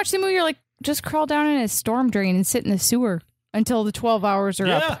so when you're watching the movie, you're like, just crawl down in a storm drain and sit in the sewer until the 12 hours are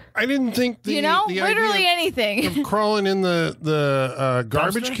up. I didn't think the literally anything of crawling in the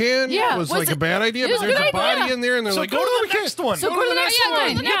garbage can was like a bad idea, but there's a body in there and they're like, go to the next one. So go to the next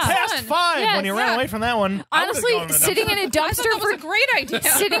one. You passed 5 when you ran away from that one. Honestly, sitting in a dumpster was a great idea.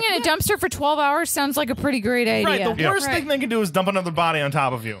 Sitting in a dumpster for 12 hours sounds like a pretty great idea. Right, the worst thing they can do is dump another body on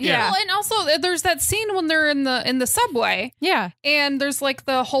top of you. Yeah. Well, and also there's that scene when they're in the subway. Yeah. And there's like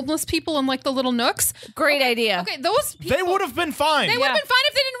the homeless people in like the little nooks. Great idea. Okay, those people, they would have been fine. They would have been fine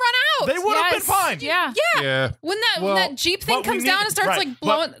if they didn't run out. They would have been fine. Yeah. When that Jeep thing comes down and starts like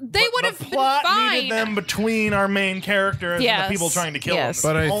blowing, they would have been plot fine. needed them between our main characters and the people trying to kill them.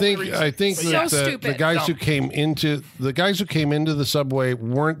 But I think that the guys who came into the subway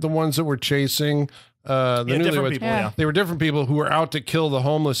weren't the ones that were chasing the newlyweds. People, They were different people who were out to kill the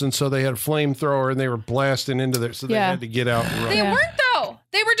homeless, and so they had a flamethrower and they were blasting into there, so they had to get out and run. They weren't though.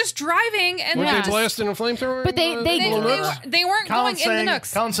 They were just driving and weren't they blasting a flamethrower? But they weren't going in the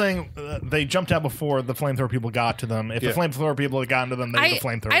nooks. Colin's saying they jumped out before the flamethrower people got to them. If the flamethrower people had gotten to them, they would have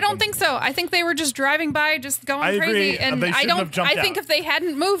flamethrower. I don't think so. I think they were just driving by, just going crazy. And I think if they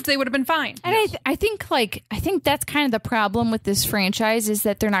hadn't moved, they would have been fine. And I think that's kind of the problem with this franchise is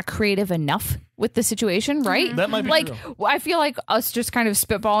that they're not creative enough with the situation, right? That might be true. I feel like us just kind of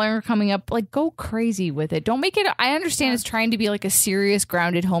spitballing or coming up, like, go crazy with it. Don't make it. I understand it's trying to be like a serious,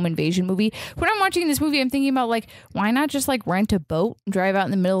 grounded home invasion movie. When I'm watching this movie, I'm thinking about like, why not just like rent a boat, drive out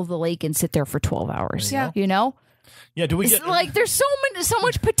in the middle of the lake, and sit there for 12 hours? Yeah, Yeah, do we get like there's so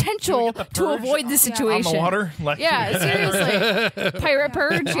much potential to avoid the situation on the water? Like, seriously, Pirate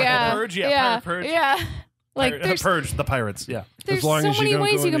Purge, Pirate Purge. Like the Purge, the pirates, There's as long so as you many don't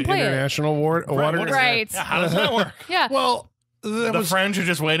ways go you can into play international water. Right. Yeah, how does that work? Yeah. Well, the French are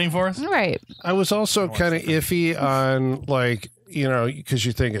just waiting for us. Right. I was also kind of iffy on like, because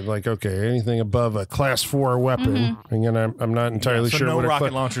you're thinking like, okay, anything above a class 4 weapon. Again, I'm not entirely sure. No what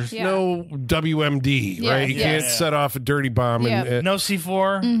rocket launchers. Yeah. No WMD, right? You can't set off a dirty bomb. And, no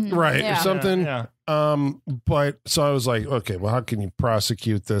C4. Right. Or something. Yeah. But so I was like, okay, well, how can you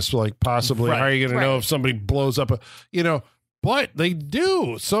prosecute this? Like possibly, how are you going to know if somebody blows up but they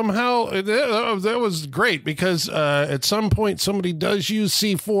do somehow. That was great because at some point somebody does use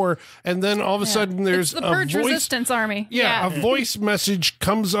C4, and then all of a sudden there's the Purge Resistance Army. Yeah, a voice message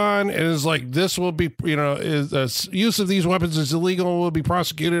comes on and is like, "This will be, use of these weapons is illegal and will be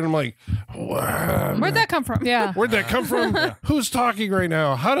prosecuted." I'm like, where'd that come from? Yeah, where'd that come from? Who's talking right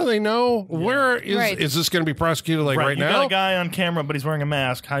now? How do they know? Where is this going to be prosecuted? Like right you now? Got a guy on camera, but he's wearing a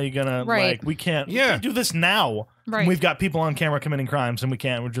mask. How are you gonna like? We can't do this now. Right. We've got people on camera committing crimes, and we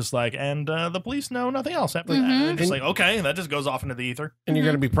can't. We're just like, and the police know nothing else after that. And just like, okay, that just goes off into the ether. And you're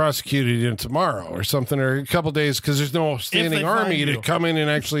going to be prosecuted tomorrow or something, or a couple days because there's no standing army to come in and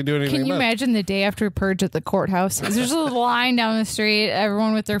actually do anything. Can you imagine the day after Purge at the courthouse? There's a line down the street,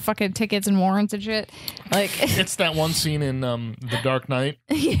 everyone with their fucking tickets and warrants and shit. Like it's that one scene in The Dark Knight,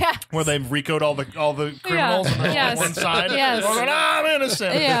 where they've recoded all the criminals on one side. Yes. Going, I'm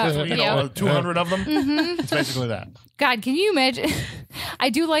innocent. Yeah. 200 of them. It's basically that. God, can you imagine? I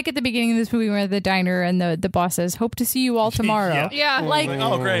do like at the beginning of this movie where the diner and the boss says, "Hope to see you all tomorrow." Yeah. Like,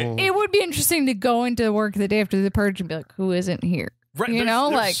 oh, great. it would be interesting to go into work the day after the purge and be like, "Who isn't here?" Right, You there's, know,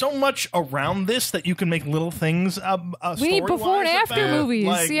 there's like so much around this that you can make little things. we need before and after movies.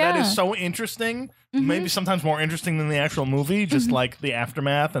 Like, yeah, that is so interesting. Maybe sometimes more interesting than the actual movie. Just like the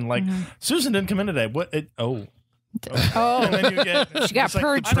aftermath and like Susan didn't come in today. What? Oh, And then you get She got it's like,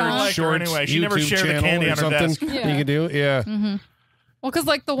 purged I never on. liked her Shorts, anyway. She never YouTube shared the channel candy or on her something desk. Yeah. you can do. Yeah. Well, because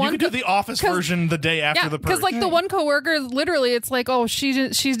like the You one could do the Office version the day after the purge. because like the one coworker, literally, it's like, oh, she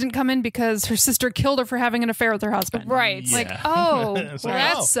didn't come in because her sister killed her for having an affair with her husband. right. Yeah. Like, oh, It's well, like,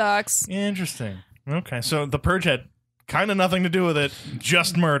 that oh. sucks. Interesting. Okay, so the purge had kind of nothing to do with it,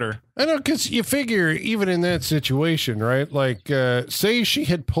 just murder. I know, because you figure even in that situation, right? Like, say she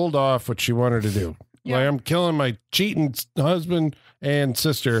had pulled off what she wanted to do. Yeah. Like, I'm killing my cheating husband and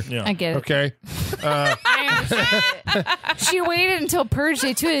sister. Yeah. I get it. Okay. She waited until Purge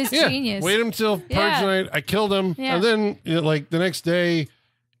Day too. It's Yeah. genius. Wait until Purge Yeah. night. I killed him. Yeah. And then, like, the next day,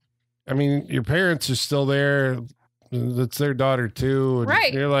 I mean, your parents are still there. That's their daughter, too. And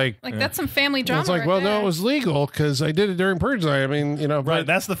Right. You're like, Like that's some family and drama. it's like, right well, there. no, it was legal because I did it during Purge night. I mean, you know, Right, but-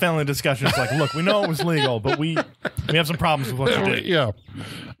 that's the family discussion. It's like, look, we know it was legal, but we have some problems with what you did. Yeah.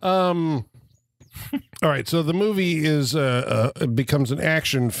 All right. So the movie is it becomes an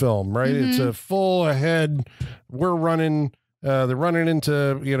action film, right? It's a full ahead. We're running. They're running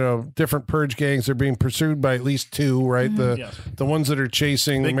into different purge gangs. They're being pursued by at least two, right? Yes. The ones that are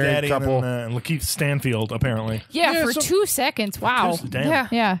chasing Big the married Daddy couple. and Lakeith Stanfield, apparently. yeah, Yeah, for so- 2 seconds. Wow. Damn. Yeah.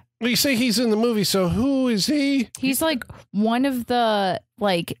 Yeah. Well, you say he's in the movie, so who is he? He's like one of the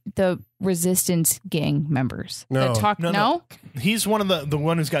resistance gang members. No. That talk, No. He's one of the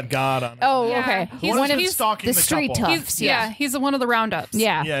one who's got God on it. Oh, Yeah. okay. He's one of he's stalking the the street couple. toughs. He's one of the roundups.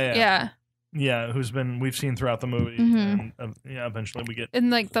 Yeah. Yeah. Yeah, who's been we've seen throughout the movie, and eventually we get In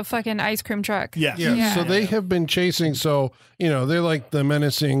like the fucking ice cream truck. yeah. Yeah. So they have been chasing. So they're like the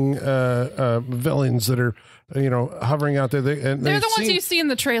menacing villains that are hovering out there. They're the ones you see in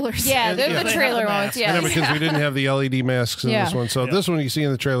the trailers. Yeah, they're Yeah. the They trailer have the ones. masks. I Yeah. know, because we didn't have the LED masks in Yeah. this one. So Yeah. this one you see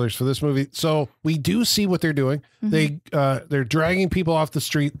in the trailers for this movie. So we do see what they're doing. They're dragging people off the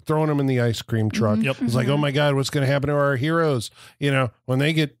street, throwing them in the ice cream truck. Yep. It's like, oh my God, what's going to happen to our heroes? When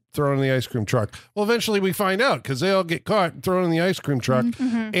they get thrown in the ice cream truck. Well, eventually we find out because they all get caught and thrown in the ice cream truck.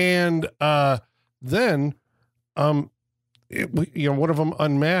 And then one of them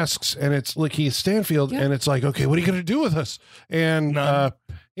unmasks and it's Lakeith Stanfield. And it's like, okay, what are you going to do with us? And None.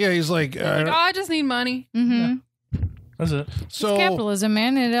 he's like, Like, oh, I just need money. Mm-hmm. That's it. so Capitalism,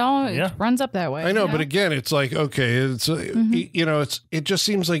 man. It all Yeah. runs up that way. I know, you but again, it's like, okay, it's it just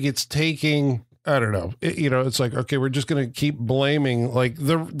seems like it's taking. I don't know. It's like, okay, we're just going to keep blaming like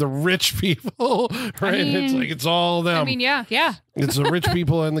the rich people, right? It's mean- like it's all them. I mean, yeah. Yeah. It's the rich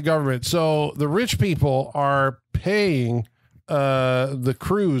people and the government. So the rich people are paying the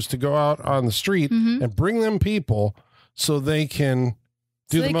crews to go out on the street and bring them people so they can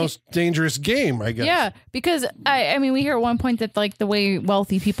do So the they most dangerous game, I guess. Yeah, because I mean, we hear at one point that like the way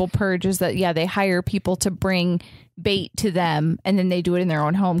wealthy people purge is that they hire people to bring bait to them, and then they do it in their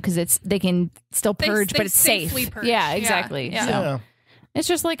own home because they can still purge, They but it's safe. safely purge. Yeah, exactly. Yeah. So Yeah. it's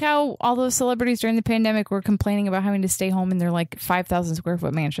just like how all those celebrities during the pandemic were complaining about having to stay home in their like 5,000 square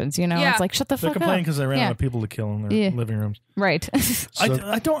foot mansions. Yeah. It's like shut the They're fuck up. complaining because they ran Yeah. out of people to kill in their Yeah. living rooms. Right.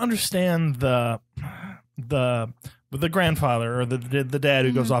 I don't understand the grandfather or the dad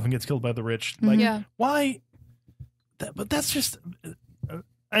who goes off and gets killed by the rich. Like, Yeah. why? But that's just.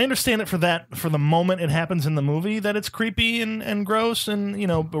 I understand it for the moment it happens in the movie that it's creepy and gross and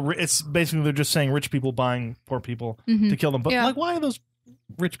it's basically they're just saying rich people buying poor people to kill them. But Yeah. like, why are those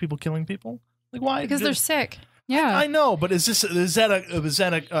rich people killing people? Like, why? Because they're sick. Yeah. I know, but is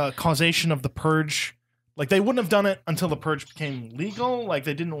that a causation of the purge? Like they wouldn't have done it until the purge became legal. Like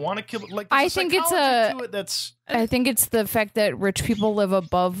they didn't want to kill. Like I there's think it's psychology to it that's I think it's the fact that rich people live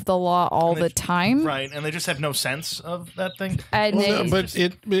above the law all And the they- time. right, and they just have no sense of that thing. And Well, no, they-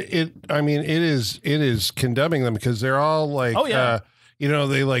 but I mean, it is condemning them because they're all like, Oh, yeah.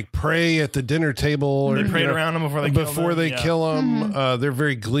 they like pray at the dinner table or They prayed around them before they kill them. They're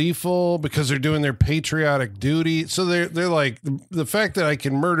very gleeful because they're doing their patriotic duty. So they're like the fact that I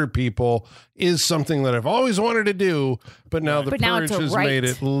can murder people is something that I've always wanted to do, but now the But now purge it's a has right. made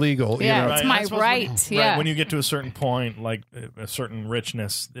it legal. Yeah, you know? it's Right, my I suppose right. When, Yeah. when you get to a certain point, like a certain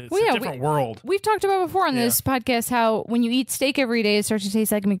richness, it's Well, yeah, a different world. We've talked about before on this podcast how when you eat steak every day, it starts to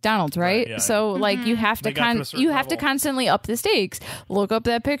taste like McDonald's, right? yeah, so like you have to They got to a certain you have to level. constantly up the stakes. look up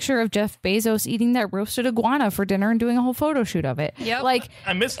that picture of Jeff Bezos eating that roasted iguana for dinner and doing a whole photo shoot of it. Yep. Like,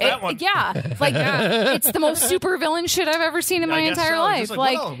 I missed that one. Yeah. Like, it's the most supervillain shit I've ever seen in my entire life. Just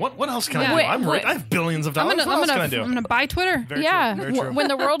like what else can I do? I have billions of dollars. What else can I do? I'm gonna buy Twitter. Very true, very true. When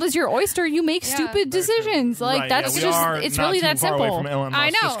the world is your oyster, you make stupid decisions. Like, that's it's really that simple. From Elon Musk I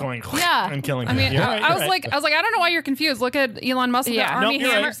know. just going and killing I mean, people. I was like, I don't know why you're confused. Look at Elon Musk with the Army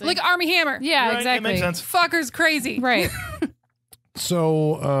Nope, Hammer. right. Look at Army Hammer. Yeah, Right, exactly. it makes sense. Fucker's crazy. Right.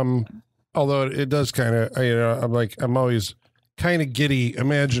 So, although it does kind of, I'm always kind of giddy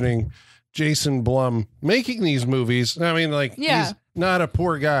imagining Jason Blum making these movies. I mean, like, he's not a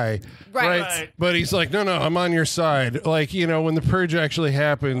poor guy, Right. But he's like, no, I'm on your side. Like, when the Purge actually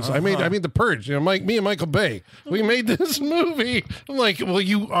happens, I mean, the Purge. Me and Michael Bay, we made this movie. I'm like, well,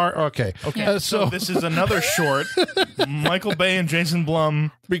 you are okay. Okay, so this is another short. Michael Bay and Jason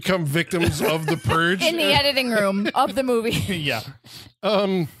Blum become victims of the Purge in the editing room of the movie. Yeah.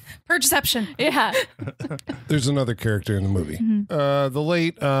 Purgeception. Yeah. There's another character in the movie. The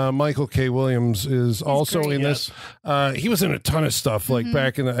late Michael K. Williams is also in this. He was in a ton of stuff, like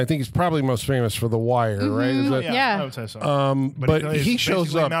back in I think he's probably most famous for The Wire, right? Is that, Yeah. I would say so. But he shows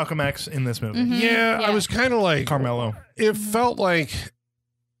basically up. Malcolm X in this movie. Yeah, I was kind of like Carmelo. It felt like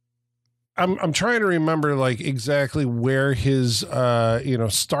I'm trying to remember like exactly where his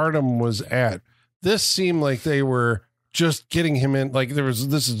stardom was at. This seemed like they were just getting him in, like this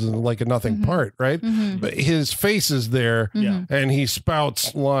is like a nothing part, right? But his face is there and he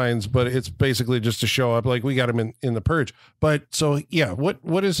spouts lines, but it's basically just to show up, like we got him in the Purge. But so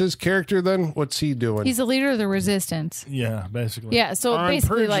what is his character then? What's he doing? He's the leader of the resistance. Yeah, basically. Yeah, so On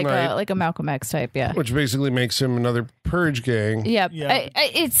basically Purge night, like a Malcolm X type, yeah. which basically makes him another Purge gang. Yep. Yeah.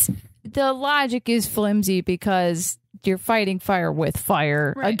 It's the logic is flimsy because you're fighting fire with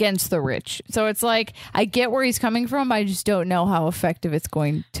fire against the rich. So it's like, I get where he's coming from. I just don't know how effective it's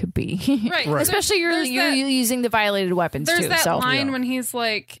going to be. Right. Especially you're using the violated weapons There's too. that So line when he's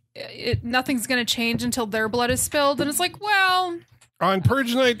like, nothing's going to change until their blood is spilled. And it's like, well, On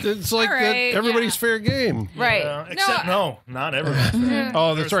Purge night, it's like All that right, everybody's fair game. right. Except not everybody.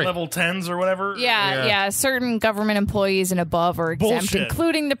 Oh, that's right. Level 10s or whatever. Yeah. Certain government employees and above are exempt, Bullshit.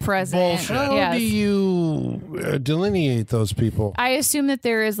 including the president. Bullshit. How Yes. do you delineate those people? I assume that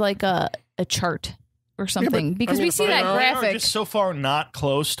there is like a chart or something because I mean, we see if I that know- They are graphic. just so far not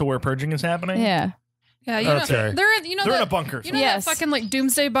close to where purging is happening. Yeah. yeah, Okay. they're in They're in a bunker. You know Yes. that fucking like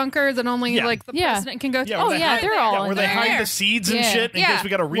doomsday bunker that only like the Yeah. president can go to? Yeah, Oh, where they yeah, hide- they're all where in they there. hide the seeds and Yeah. shit in Yeah. case we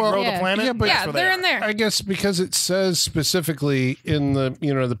got to regrow Well, yeah. the planet. Yeah, but- Yeah, That's where they're they in there. I guess because it says specifically in the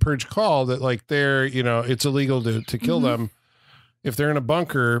the Purge call that like they're it's illegal to kill them. If they're in a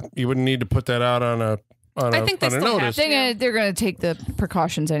bunker, you wouldn't need to put that out on a I think they on a still have notice. to. They're gonna take the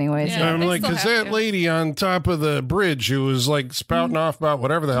precautions anyways. Yeah. I'm they like, still because have that to. lady on top of the bridge who was like spouting off about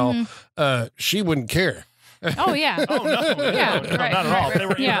whatever the hell, she wouldn't care. Oh yeah. Oh, no. Yeah, No, right, not at all. right, They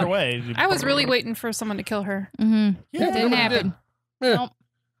were yeah. either way. I was really waiting for someone to kill her. Mm-hmm. Yeah, It didn't happen. Yeah. Nope.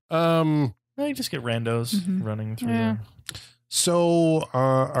 Well, you just get randos running through Yeah. So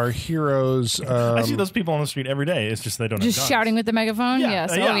our heroes. I see those people on the street every day. It's just they don't have Just guns. shouting with the megaphone.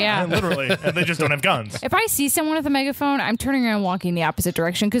 Yes. Oh yeah. Literally. And they just don't have guns. If I see someone with a megaphone, I'm turning around and walking the opposite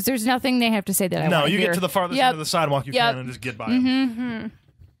direction because there's nothing they have to say that I No, want to you hear. get to the farthest Yep. end of the sidewalk you Yep. can and just get by them.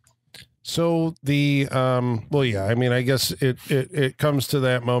 So the well, yeah. I mean, I guess it comes to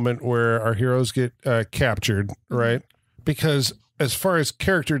that moment where our heroes get captured, right? Because as far as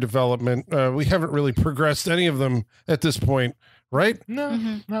character development, we haven't really progressed any of them at this point, right?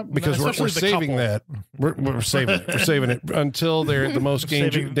 No, not Because we're especially the saving couple. that. We're saving it. We're saving it until they're at the most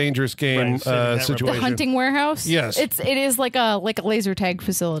Saving- dangerous game right, saving that situation. The hunting warehouse. Yes. it is like a laser tag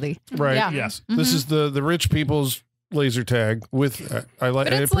facility. Right. Yeah. Yes. This is the rich people's laser tag with I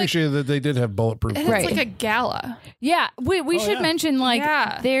it's appreciate that they did have bulletproof. And Right. it's like a gala. Yeah, we should yeah. mention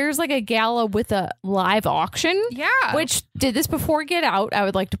there's like a gala with a live auction. Yeah. Which did this before Get Out. I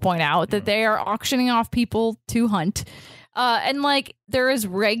would like to point out that they are auctioning off people to hunt. And like there is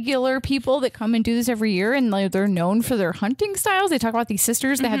regular people that come and do this every year, and like they're known for their hunting styles. They talk about these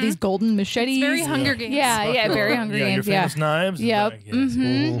sisters that have these golden machetes. It's very Hunger Games. Yeah, very Hunger Your Games. famous knives. Yep. Yes.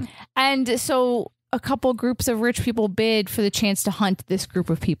 Mm-hmm. And so a couple groups of rich people bid for the chance to hunt this group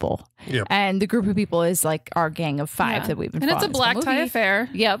of people. Yep. And the group of people is like our gang of five Yeah. that we've been And it's a following this black whole tie movie. affair.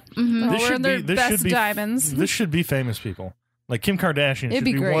 Yep. Mm-hmm. All wearing their best diamonds. This should be famous people. Like Kim Kardashian It'd should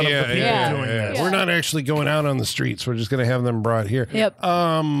be be great. one of Yeah, the people yeah, doing this. yeah. We're not actually going out on the streets. We're just going to have them brought here. Yep.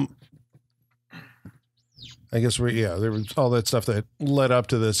 I guess there was all that stuff that led up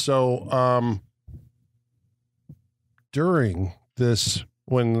to this. So, during this,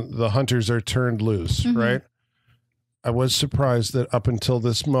 when the hunters are turned loose, right? I was surprised that up until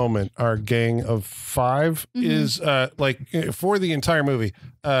this moment, our gang of 5 is for the entire movie.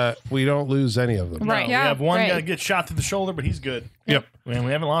 We don't lose any of them. Right. We Yeah, have one right. guy get shot through the shoulder, but he's good. Yep. Man,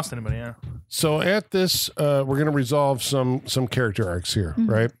 we haven't lost anybody. Yeah. So at this, we're going to resolve some character arcs here,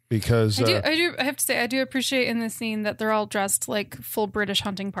 right? Because I have to say, I do appreciate in this scene that they're all dressed like full British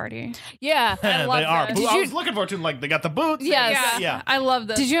hunting party. Yeah, I love they are. that. I was looking forward to like they got the boots. Yes. Yeah. I love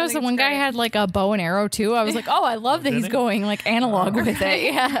this. Did you I notice think the one it's guy great. had like a bow and arrow too? I was like, oh, I love that Did he's he? going like analog with it.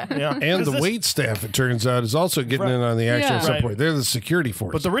 Yeah. Yeah. and the 'Cause this- wait staff, it turns out, is also getting Right. in on the action at some Right. point. They're the security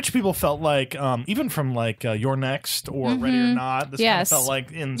force. But the rich people felt like, even from like You're Next or Ready or Not, this kind of Yes. felt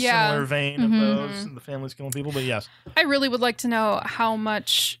like in Yeah. similar vein of those, and the families killing people. But yes, I really would like to know how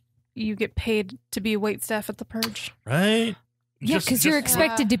much you get paid to be wait staff at the Purge. right? Yeah, because you're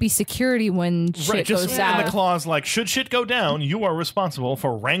expected to be security when shit right, just goes in south. the clause like, should shit go down, you are responsible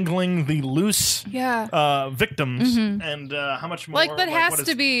for wrangling the loose Yeah. victims, and how much more? Like that has what is-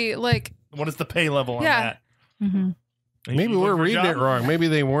 to be like What is the pay level on Yeah. that? Mhm. Maybe You we're looking for a reading it job? wrong. Maybe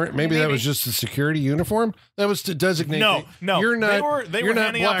they weren't. Maybe that Maybe. was just a security uniform. That was to designate. No, that You're not. They you're were not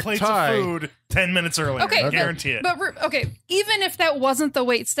handing out black plates tie. of food 10 minutes earlier. Okay, I guarantee it. But even if that wasn't the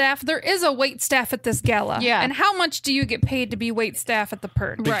wait staff, there is a wait staff at this gala. Yeah. And how much do you get paid to be wait staff at the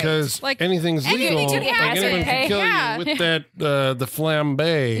Purge? Because Like anything's anything legal. you Like can anyone pay. can kill Yeah. you with that the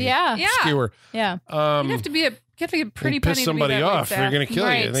flambe Yeah. Yeah. skewer. Yeah. you have to be a pretty They piss penny somebody to be that off. wait They're staff. going to kill you,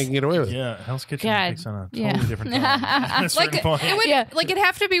 Right. and they can get away with it. Yeah, Hell's Kitchen God. takes on a totally Yeah. different tone at a certain Like point. it would, Yeah. like it'd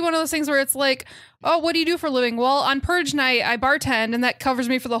have to be one of those things where it's like, oh, what do you do for a living? Well, on Purge night, I bartend, and that covers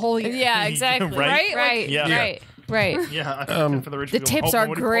me for the whole year. Yeah, exactly. Right? Right. Yeah. Right. Right. Yeah, for the rich The people, tips hope are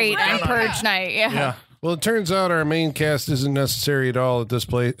nobody great pulls on it down Purge night. Yeah. Yeah. Well, it turns out our main cast isn't necessary at all at this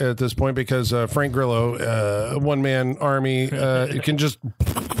point because Frank Grillo, one man army, can just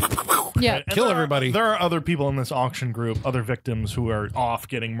Yeah. And kill there are- everybody. There are other people in this auction group, other victims who are off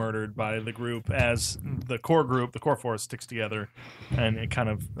getting murdered by the group as the core force sticks together, and it kind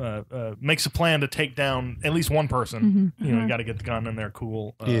of makes a plan to take down at least one person. You know, you got to get the gun in their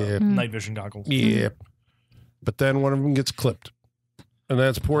cool night vision goggles. Yeah. But then one of them gets clipped. And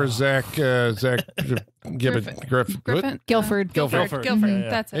that's poor Zach Griffin. Griffin? Guilford. Guilford. Guilford. Yeah.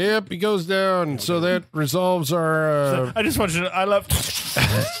 That's it. Yep, he goes down. So that resolves our. I just want you to. I left.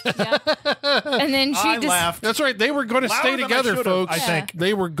 And then she I just laughed. That's right. They were going to Louder stay than I together, should've, folks. I think.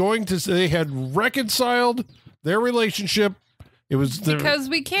 They were going to. They had reconciled their relationship. It was Because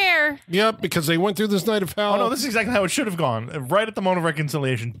we care. Yep, because they went through this night of hell. Oh no, this is exactly how it should have gone. Right at the moment of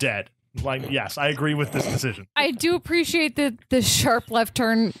reconciliation, dead. Like, yes, I agree with this decision. I do appreciate the sharp left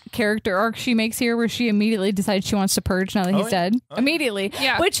turn character arc she makes here, where she immediately decides she wants to purge now that he's yeah. dead. Immediately.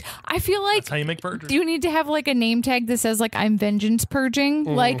 Yeah. Which I feel like That's how you make purgers. do you need to have like a name tag that says like I'm vengeance purging?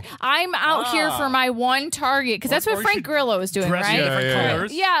 Like I'm out here for my one target because that's Or what you Frank should Grillo is doing, dress in right? different Yeah.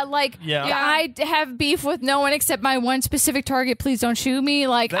 colors. Yeah, like Yeah. I have beef with no one except my one specific target. Please don't shoot me.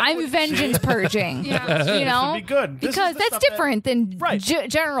 Like That I'm would- vengeance purging. Yeah. You know, This would be good. This is because the that's stuff that- different than Right.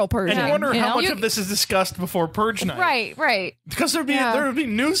 general purging. And you wonder how much know? of this is discussed before Purge night. Right. Because there Yeah. would be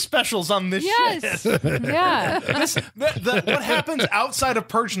news specials on this Yes. shit. Yeah. What happens outside of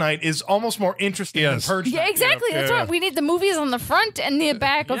Purge night is almost more interesting Yes. than Purge night. Yeah, exactly. That's Yeah. right. We need the movies on the front and the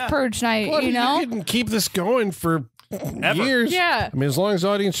back of Yeah. Purge Night, Well, you know? can keep this going for Ever. years. Yeah. I mean, as long as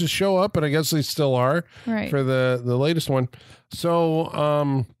audiences show up, and I guess they still are Right. for the latest one.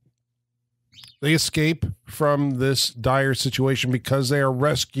 So, they escape from this dire situation because they are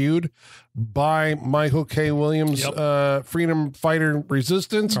rescued by Michael K. Williams' freedom fighter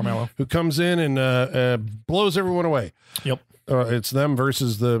resistance, Carmelo. who comes in and blows everyone away. Yep. It's them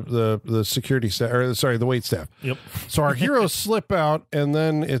versus the security staff, or sorry, the wait staff. Yep. So our heroes slip out, and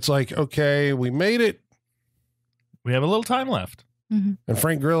then it's like, okay, we made it. We have a little time left. And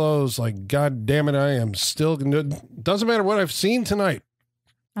Frank Grillo's like, God damn it, I am still gonna. Doesn't matter what I've seen tonight.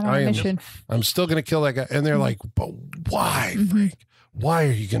 I'm on I a am- mission. I'm still gonna kill that guy. And they're like, but why, Frank? Why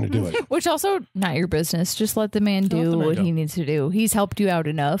are you gonna do it? Which also not your business. Just let the man Let do the man what go. he needs to do. He's helped you out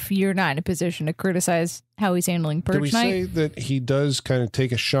enough. You're not in a position to criticize how he's handling Did we Purge Night. say that he does kind of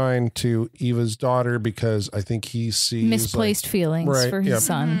take a shine to Eva's daughter because I think he sees Misplaced feelings Right, for his yep.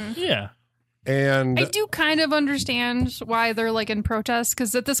 son. Yeah. and I do kind of understand why they're like in protest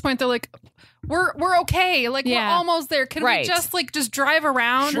because at this point they're like, we're okay, like Yeah. we're almost there. Can Right. we just drive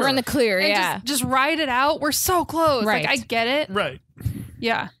around? We're in the clear, and yeah. just ride it out. We're so close. Right. Like I get it. Right.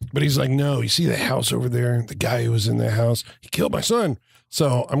 Yeah. But he's like, no, you see the house over there? The guy who was in that house, he killed my son.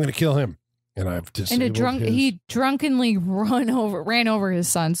 So I'm going to kill him. and I've And disabled he drunkenly ran over his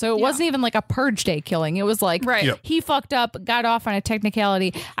son. So it wasn't even like a purge day killing. It was like he fucked up, got off on a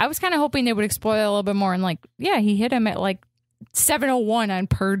technicality. I was kind of hoping they would explore that a little bit more and like, he hit him at like 7:01 on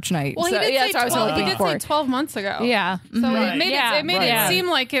purge night. Well, so, he did say say 12 months ago. Yeah. So it made it seem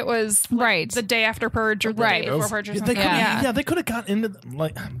like it was the day after purge or the day before purge or something. They could have gotten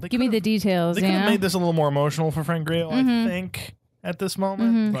into give me the details. They could have made this a little more emotional for Frank Grillo, I think, at this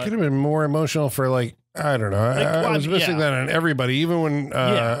moment. It could have been more emotional for like, I don't know. I was missing that on everybody. Even when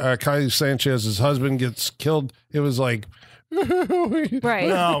Kylie Sanchez's husband gets killed, it was like,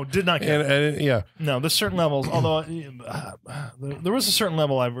 No, did not get and No, there's certain levels, although there was a certain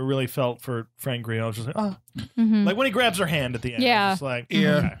level I really felt for Frank Grillo. I was just like, like when he grabs her hand at the end. Yeah. It's like,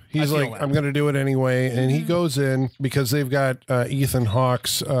 he's like, I'm going to do it anyway. And he goes in because they've got Ethan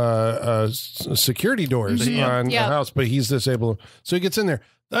Hawke's security doors on the house, but he's disabled. So he gets in there.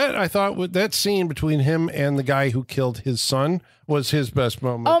 That I thought that scene between him and the guy who killed his son was his best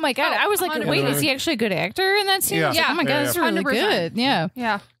moment. Oh my God. I was like, 100%. wait, is he actually a good actor in that scene? Yeah. I was like, oh my God, that's really 100%. good.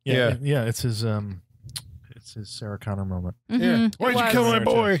 Yeah. It's his Sarah Connor moment. Yeah. Why'd you kill my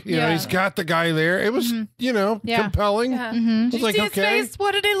boy? You know, he's got the guy there. It was, compelling. Did you see his face?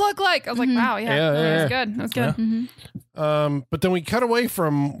 What did he look like? I was like, wow, that was good. That was good. But then we cut away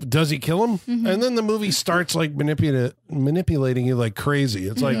from does he kill him? And then the movie starts like manipulating you like crazy.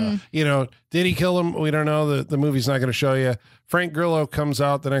 It's like, did he kill him? We don't know. The movie's not going to show you. Frank Grillo comes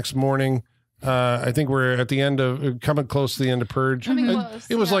out the next morning. I think we're at the end of coming close to the end of Purge.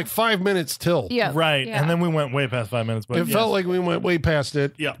 It was like 5 minutes till. Yeah. Right. Yeah. And then we went way past 5 minutes. But it felt like we went way past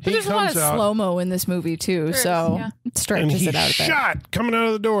it. Yeah. But there's a lot of slow-mo in this movie too. It stretches it out a bit. Shot coming out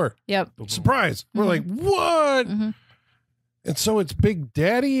of the door. Yep. Surprise. We're like, what? And so it's Big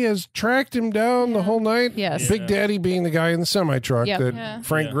Daddy has tracked him down the whole night? Yes. Big Daddy being the guy in the semi-truck that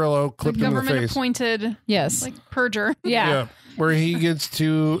Frank Grillo clipped in the face. Government-appointed purger. Yeah. Where he gets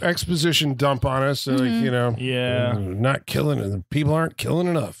to exposition dump on us. Like, not killing. People aren't killing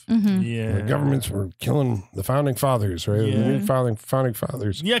enough. Yeah. The governments were killing the founding fathers, right? Yeah. The new founding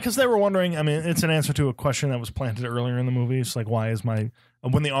fathers. Yeah, because they were wondering, I mean, it's an answer to a question that was planted earlier in the movie. It's like, why is when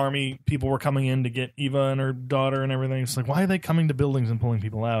the army people were coming in to get Eva and her daughter and everything, it's like, why are they coming to buildings and pulling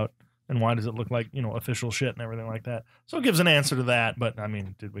people out? And why does it look like, official shit and everything like that? So it gives an answer to that, but I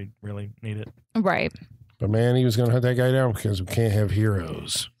mean, did we really need it? Right. But man, he was going to hunt that guy down because we can't have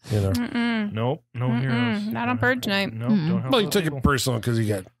heroes, Nope, no heroes. Not on Purge night. Nope, don't help Well, he took it personal because he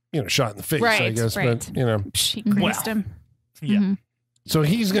got, shot in the face, I guess. But, She grazed him. Yeah. So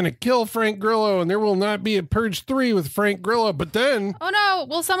he's going to kill Frank Grillo, and there will not be a Purge 3 with Frank Grillo. But then... Oh, no.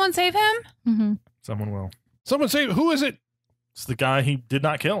 Will someone save him? Someone will. Someone say, who is it? It's the guy he did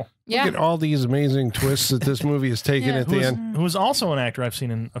not kill. Yeah. Look at all these amazing twists that this movie has taken at the end. Who is also an actor I've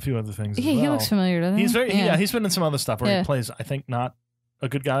seen in a few other things as well. He looks familiar, doesn't he? He's very, he's been in some other stuff where he plays, I think, not a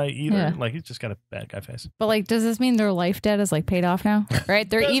good guy either. Yeah. Like, he's just got a bad guy face. But like, does this mean their life debt is like paid off now? Right?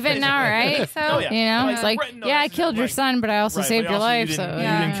 They're even now, right? So it's like, I killed your son, but I also saved your life. You So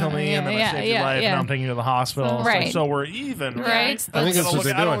didn't kill me, and then I saved your life, and I'm taking you to the hospital. It's Right. like, so we're even, Right. I think that's what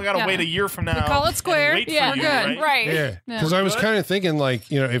they're doing. We got to wait a year from now. Call it square. Wait for Yeah, you, we're good. right? Yeah. Because I was kind of thinking,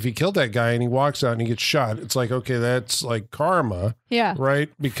 like, if he killed that guy and he walks out and he gets shot, it's like, okay, that's like karma. Yeah. Right?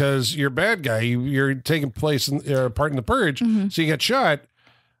 Because you're a bad guy. You're taking part in the Purge. So you get shot.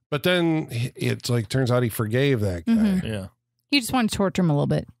 But then it's like, turns out he forgave that guy. Yeah. You just want to torture him a little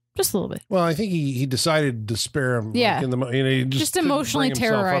bit. Just a little bit. Well, I think he decided to spare him. Yeah. Like in the, he Just to emotionally bring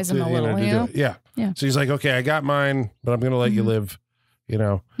himself up terrorize him to, a little, to do it. Yeah. Yeah. So he's like, okay, I got mine, but I'm going to let you live,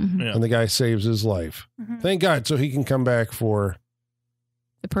 Yeah. And the guy saves his life. Thank God. So he can come back for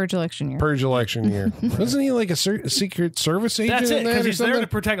The Purge election year. Purge election year. Wasn't he like a Secret Service agent? That's it, in that because or he's there something? to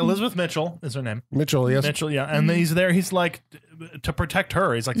protect Elizabeth Mitchell, is her name. Mitchell, yes. Mitchell, yeah. And he's there, he's like, to protect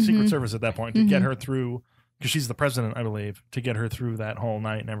her. He's like Secret Service at that point, to get her through, because she's the president, I believe, to get her through that whole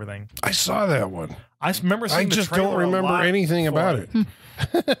night and everything. I saw that one. I remember seeing I the just trailer don't a remember lot anything for about it.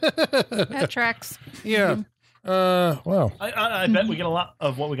 That tracks. Yeah. Wow. I bet we get a lot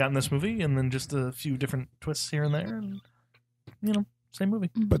of what we got in this movie, and then just a few different twists here and there, and same movie.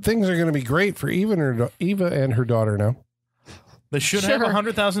 But things are going to be great for Eva and her daughter now. They should have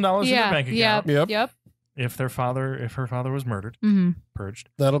 $100,000 in their bank account. Yep. If her father was murdered, purged.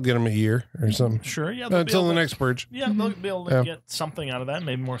 That'll get them a year or something. Sure, yeah. Until the next purge. Yeah, they'll be able to get something out of that,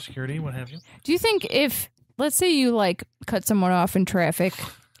 maybe more security, what have you. Do you think if, let's say you like cut someone off in traffic,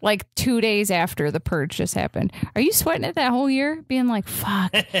 like 2 days after the purge just happened, are you sweating it that whole year? Being like,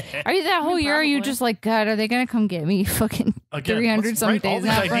 fuck. Are you that whole year? Are you just like, God, are they going to come get me fucking 300 some days all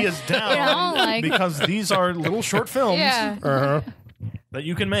these after? ideas down like, because these are little short films. Yeah. Uh-huh. that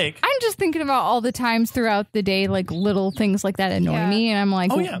you can make. I'm just thinking about all the times throughout the day, like little things like that annoy me, and I'm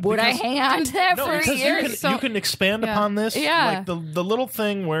like, would I hang on to that for because years? you can expand upon this. Yeah. Like the little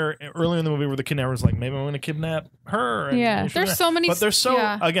thing where earlier in the movie where the kidnapper was like, maybe I'm going to kidnap her. And there's so many. But there's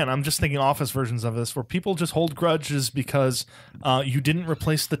again, I'm just thinking office versions of this where people just hold grudges because you didn't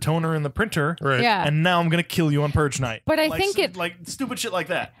replace the toner in the printer. Right. Yeah. And now I'm going to kill you on Purge night. But I think it like stupid shit like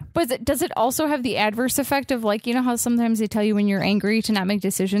that. But does it also have the adverse effect of, like, you know how sometimes they tell you when you're angry to not make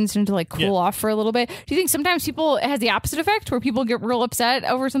decisions and to like cool off for a little bit? Do you think sometimes it has the opposite effect where people get real upset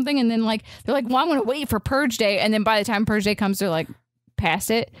over something and then like they're like, well, I'm going to wait for Purge Day, and then by the time Purge Day comes, they're like past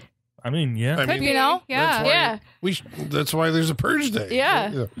it? I mean, yeah. I mean, You know? Yeah. That's why there's a Purge Day.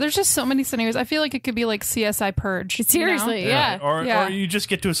 Yeah. There's just so many scenarios. I feel like it could be like CSI Purge. Seriously, you know? yeah. Or you just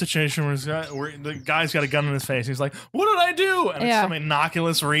get to a situation where the guy's got a gun in his face. He's like, "What did I do?" And it's some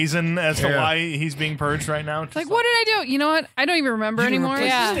innocuous reason as to why he's being purged right now. Like, what did I do? You know what? I don't even remember anymore.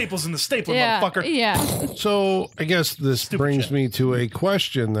 The staples in the stapler, motherfucker. Yeah. So I guess this brings me to a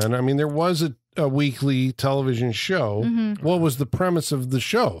question then. I mean, there was a weekly television show. What was the premise of the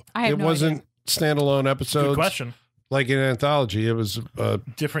show? I have it no wasn't standalone episodes. Good question. Like an anthology. It was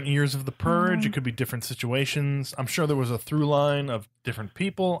Different years of the Purge. It could be different situations. I'm sure there was a through line of different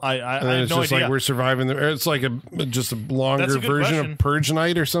people. I and have it's no just idea. like we're surviving. It's like just a longer That's a good version question. of Purge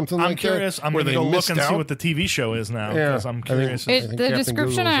Night or something I'm like curious. that. I'm where going to they go look missed and see out. what the TV show is now Yeah. because I'm curious. I think The Captain description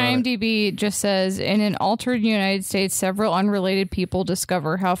Google's on on it. IMDb just says, in an altered United States, several unrelated people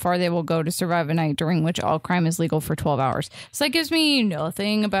discover how far they will go to survive a night during which all crime is legal for 12 hours. So that gives me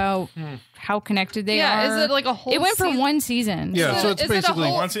nothing about how connected they are. Is it like a whole It went for season? one season. Yeah, so it's Is it a basically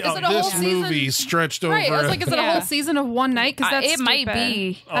whole- Once it- is it a whole this season? movie stretched over. Right. I was like, is it a Yeah. whole season of one night? Because that's it might stupid.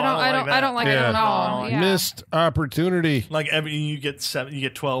 be. I don't like it at all. Yeah. Missed opportunity. Like you get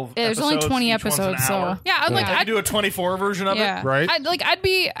 12. There's only episodes, 20 each one's an episodes, so- hour. Yeah, I'd like Could you do a 24 version of Yeah. it? Right?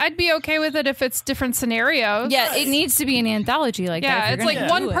 I'd be okay with it if it's different scenarios. Yeah, it needs to be an anthology like that. Yeah, if it's you're like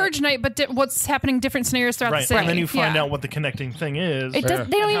gonna one do it. purge night, but what's happening different scenarios throughout the Right, city. and then you find Yeah. out what the connecting thing is. It does,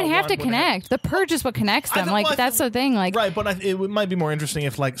 they don't and even how have to one would connect. The purge is what connects them. I Like, thought- that's the thing. Like, Right, but it might be more interesting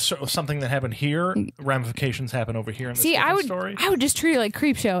if like something that happened here, ramifications happen over here in this see, I would story. just treat it like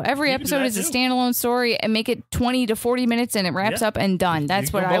Creep Show. Every You could do episode that is a too. standalone story and make it 20 to 40 minutes and it wraps Yeah. up and done. That's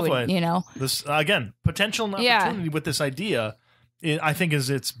You can what go I both would, ways. This again, potential and Yeah. opportunity with this idea. I think is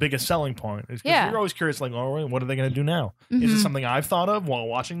its biggest selling point. Is 'cause Yeah. you're always curious, like, oh, what are they going to do now? Is it something I've thought of while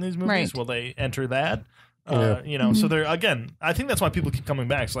watching these movies? Right. Will they enter that? Yeah. So they're again. I think that's why people keep coming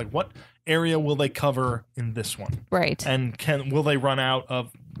back. It's like, what area will they cover in this one? Right. And will they run out of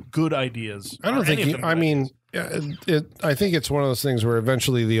good ideas? I don't Or think. any of them I good mean, I think it's one of those things where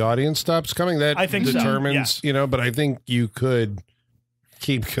eventually the audience stops coming. That I think so, determines, But I think you could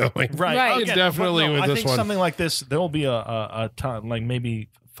keep going. Right. Right. Again, Definitely but no, with I this think one. something like this, there will be a time, like maybe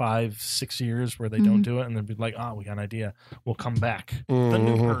 5-6 years where they don't do it, and they'll be like, "Oh, we got an idea. We'll come back, the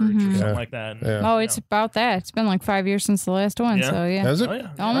new purge, or something like that." And, Yeah. Oh, it's about that. It's been like 5 years since the last one. Yeah. So, yeah. Has it? Oh, yeah.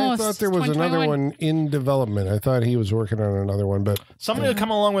 Almost. I thought there was another 2021. one in development. I thought he was working on another one, but Somebody will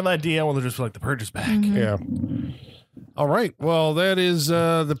come along with an idea. Well, they're just like, the purge is back. yeah. All right. Well, that is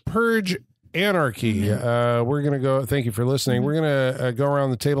the Purge Anarchy. We're going to go. Thank you for listening. We're going to go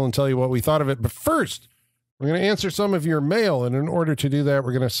around the table and tell you what we thought of it. But first, we're going to answer some of your mail. And in order to do that,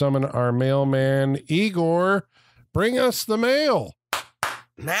 we're going to summon our mailman, Igor. Bring us the mail.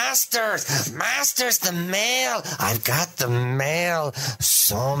 Masters, the mail. I've got the mail.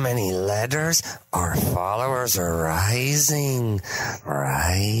 So many letters. Our followers are rising.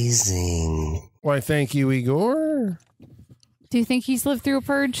 Why, thank you, Igor. Do you think he's lived through a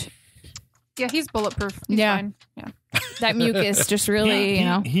purge? Yeah, he's bulletproof. He's Yeah. fine. Yeah. That mucus just really,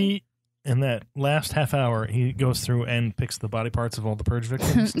 He in that last half hour, he goes through and picks the body parts of all the purge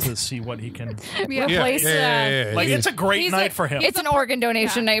victims to see what he can. Yeah. replace Like, it's a great He's night a- for him. It's an organ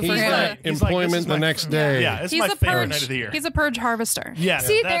donation night for He's him. got He's like, employment this is the my- next day. Yeah, it's He's my a favorite purge. night of the year. He's a purge harvester. Yeah,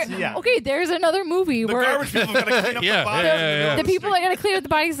 See, that's, there. yeah. Okay, there's another movie The where garbage people got to clean up Yeah, the bodies. yeah, in the middle yeah. of the people street. that got to clean up the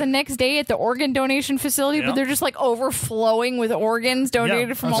bodies the next day at the organ donation facility, Yeah. but they're just like overflowing with organs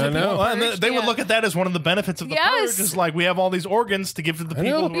donated from all I the know. people. Well, and purged. they would Yeah. look at that as one of the benefits of the Yes. purge. Is like we have all these organs to give to the I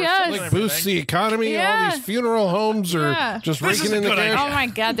people know. who are Yes. sick and Like boosts everything. the economy. Yeah. All these funeral homes are Yeah. just This is raking a in the good cash. idea. Oh my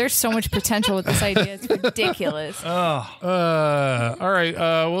God, there's so much potential with this idea. It's ridiculous. All right.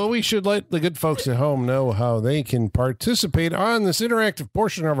 Well, we should let the good folks at home know how they can participate on this interactive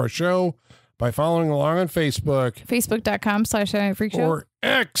portion of our show by following along on Facebook Facebook.com/SaturdayNightFreakShow. or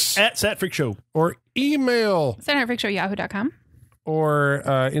X At Sat Freak Show. or email SaturdayNightFreakShow@yahoo.com. or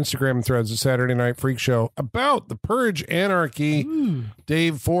Instagram and threads at Saturday Night Freak Show about the Purge Anarchy.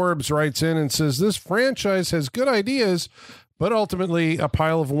 Dave Forbes writes in and says, this franchise has good ideas, but ultimately a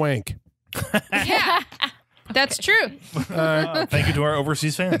pile of wank. Yeah. That's true. Thank you to our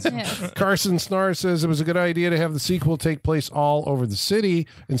overseas fans. Carson Snar says it was a good idea to have the sequel take place all over the city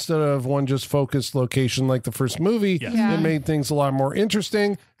instead of one just focused location like the first movie. Yes. Yeah. It made things a lot more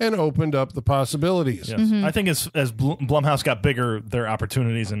interesting and opened up the possibilities. Yes. I think as Blumhouse got bigger, their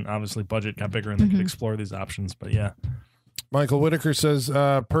opportunities and obviously budget got bigger, and they could explore these options. But yeah. Michael Whitaker says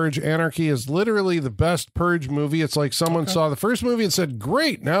Purge Anarchy is literally the best Purge movie. It's like someone saw the first movie and said,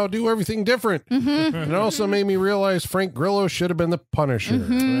 great, now do everything different. It also made me realize Frank Grillo should have been the Punisher.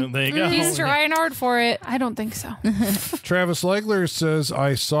 There you go. He's trying hard for it. I don't think so. Travis Legler says,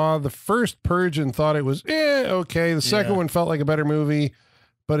 I saw the first Purge and thought it was okay. The second one felt like a better movie,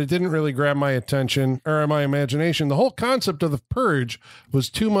 but it didn't really grab my attention or my imagination. The whole concept of the Purge was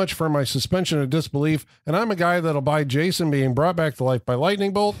too much for my suspension of disbelief, and I'm a guy that'll buy Jason being brought back to life by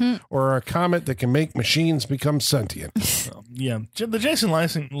lightning bolt or a comet that can make machines become sentient. Yeah. The Jason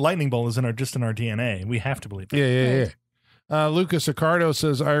lightning bolt is just in our DNA. We have to believe it. Yeah. Lucas Accardo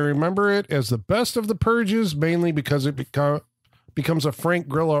says, I remember it as the best of the Purges, mainly because it becomes a Frank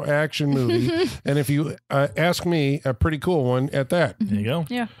Grillo action movie. And if you ask me, a pretty cool one at that. There you go.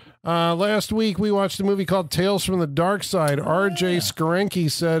 Yeah. Last week, we watched a movie called Tales from the Dark Side. R.J.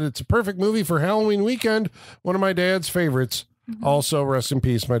 Skarenki said it's a perfect movie for Halloween weekend. One of my dad's favorites. Also, rest in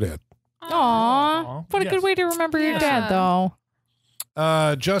peace, my dad. Aw. What a good way to remember your dad, though.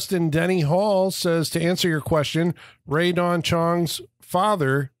 Justin Denny Hall says, to answer your question, Ray Don Chong's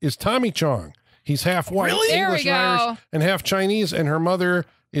father is Tommy Chong. He's half white, Really? There English we and go. Irish, and half Chinese, and her mother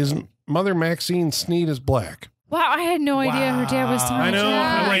Maxine Sneed is black. Wow, I had no idea her dad was Tommy I know.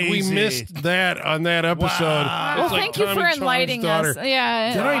 Chong. Like, we Crazy. missed that on that episode. Wow. Well, It's like thank you Tommy for Chong's enlightening daughter. us.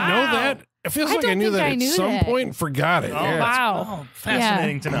 Yeah. Did I know that? It feels I like I don't knew think that I at knew some that. point and forgot it. Oh, Yeah. Wow.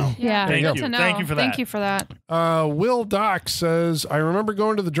 Fascinating to know. Yeah. Thank Good you. to know. Thank you for that. Thank you for that. Will Dock says, I remember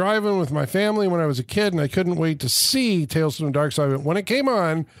going to the drive-in with my family when I was a kid, and I couldn't wait to see Tales from the Dark Side. But when it came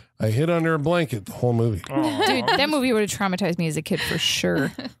on, I hid under a blanket the whole movie. Dude, that movie would have traumatized me as a kid for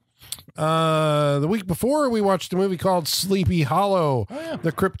sure. The week before, we watched a movie called Sleepy Hollow.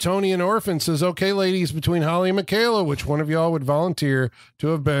 The Kryptonian orphan says, okay, ladies, between Holly and Michaela, which one of y'all would volunteer to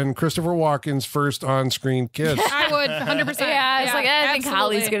have been Christopher Walken's first on-screen kiss? I would 100%. Yeah, it's like, I think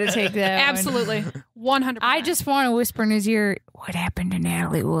Holly's going to take that. Absolutely. 100%. I just want to whisper in his ear, what happened to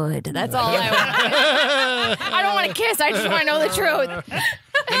Natalie Wood? That's all I want. I don't want to kiss. I just want to know the truth.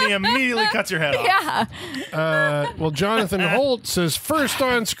 And he immediately cuts your head off. Yeah. Well, Jonathan Holt says, first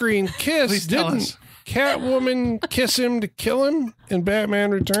on-screen kiss. Please tell Didn't us. Catwoman kiss him to kill him in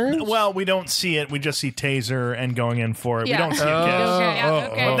Batman Returns? Well, we don't see it. We just see Taser and going in for it. Yeah. We don't see a kiss. Okay, yeah,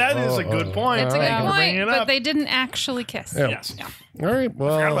 okay. But that is a good point. It's a Thank you good for bringing point, it but up. they didn't actually kiss. Yeah. Yes. All right, Forgot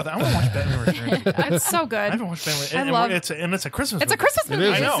well, about that. I want to watch Batman Returns. It's so I good. haven't watched Batman. I love- It's a Christmas. It's a movie. Christmas movie.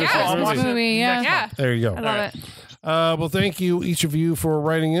 is. I know. It's a So I'll Christmas watch it movie, next yeah. month. there you go. I love it. Well, thank you, each of you, for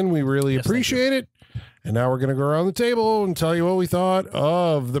writing in. We really appreciate it. And now we're going to go around the table and tell you what we thought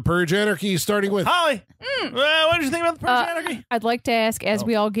of the Purge Anarchy, starting with Holly, what did you think about the Purge Anarchy? I'd like to ask, as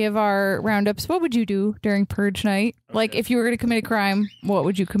we all give our roundups, what would you do during Purge night? Like, if you were going to commit a crime, what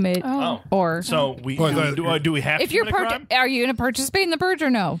would you commit? Oh. Or So do we have if to you're commit a crime? are you going to participate in the Purge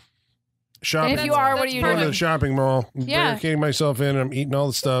or no? shopping. If you are, what are That's you Going doing? to the shopping mall, Yeah. barricading myself in, I'm eating all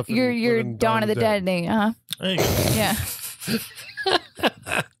the stuff. and You're living Dawn of the Dead day, huh? There you go. Yeah.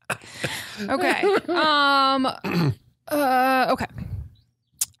 Okay. Okay.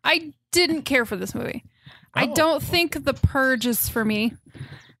 I didn't care for this movie. I don't think The Purge is for me.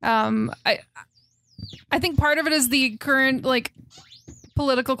 I think part of it is the current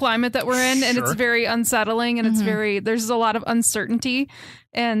political climate that we're in, and it's very unsettling, and it's there's a lot of uncertainty,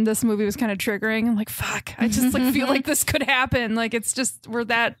 and this movie was kind of triggering. I'm like, fuck, I just feel like this could happen. Like, it's just, we're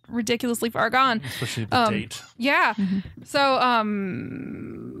that ridiculously far gone. Especially the date. Yeah. So,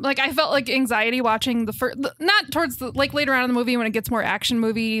 I felt like anxiety watching the first, not towards the, later on in the movie when it gets more action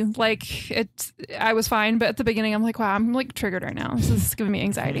movie, I was fine. But at the beginning, I'm like, wow, I'm triggered right now. This is giving me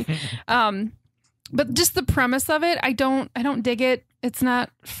anxiety. But just the premise of it, I don't dig it. It's not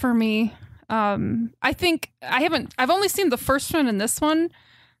for me. I think I've only seen the first one and this one.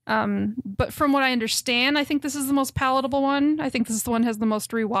 But from what I understand, I think this is the most palatable one. I think this one has the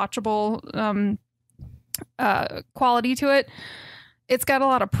most rewatchable, quality to it. It's got a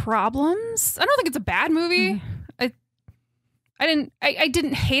lot of problems. I don't think it's a bad movie. I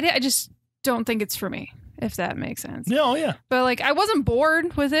didn't hate it. I just don't think it's for me, if that makes sense. Yeah, yeah. But I wasn't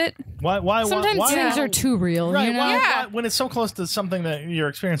bored with it. Why? Sometimes why, things are too real. Right. You know? Why, when it's so close to something that you're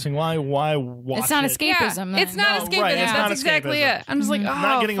experiencing, why watch It's not it? escapism. Yeah, it's not No, escapism. right, it's That's not exactly escapism. it. I'm just like, oh,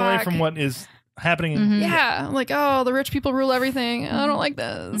 Not getting away fuck. from what is happening. Yeah, like, oh, the rich people rule everything. I don't like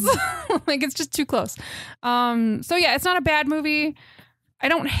this. Like, it's just too close. So yeah, it's not a bad movie. I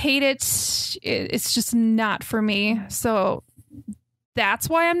don't hate it. It's just not for me. So that's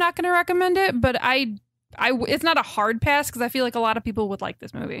why I'm not going to recommend it. But it's not a hard pass because I feel like a lot of people would like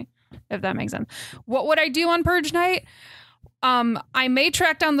this movie, if that makes sense. What would I do on Purge night? I may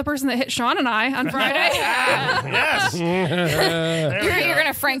track down the person that hit Sean and I on Friday. Yes. You're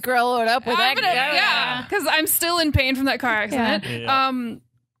gonna Frank Grillo it up with that guy. Yeah, because I'm still in pain from that car accident. Yeah.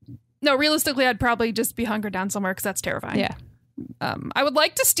 No, realistically, I'd probably just be hunkered down somewhere because that's terrifying. Yeah. I would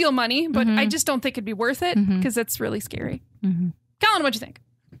like to steal money, but I just don't think it'd be worth it because it's really scary. Colin, what'd you think?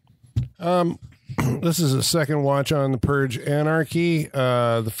 This is a second watch on The Purge Anarchy.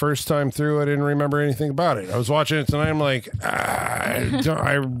 The first time through, I didn't remember anything about it. I was watching it tonight. I'm like,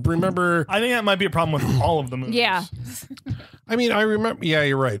 I remember. I think that might be a problem with all of the movies. Yeah. I mean, I remember. Yeah,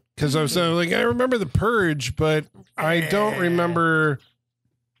 you're right. Because I was like, I remember The Purge, but I don't remember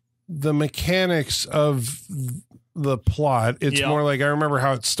the mechanics of the plot. It's more like I remember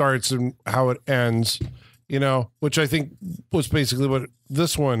how it starts and how it ends, which I think was basically what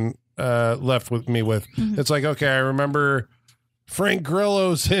this one left with me with. It's like, okay, I remember Frank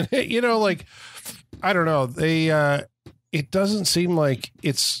Grillo's in it, like, I don't know. It doesn't seem like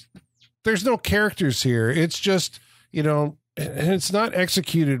there's no characters here. It's just, and it's not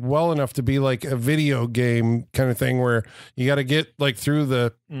executed well enough to be like a video game kind of thing where you got to get like through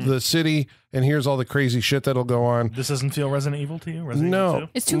the city and here's all the crazy shit that'll go on. This doesn't feel Resident Evil to you? No.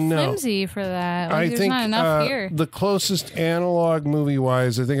 It's too flimsy for that. I There's think not enough here. The closest analog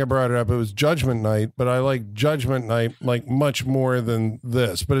movie-wise, I think I brought it up, it was Judgment Night, but I like Judgment Night like much more than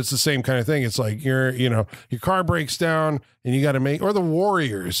this. But it's the same kind of thing. It's like your car breaks down and you got to make, or The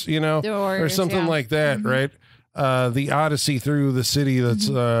Warriors, or something like that, right? The Odyssey through the city that's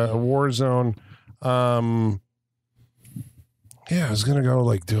a war zone. Yeah, I was going to go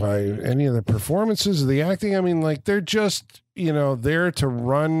like, any of the performances, the acting? I mean, like, they're just, there to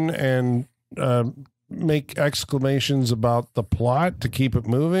run and make exclamations about the plot to keep it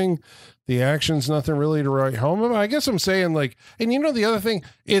moving. The action's nothing really to write home about. I guess I'm saying, like, and the other thing,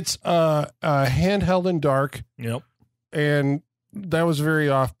 it's handheld and dark. Yep. And that was very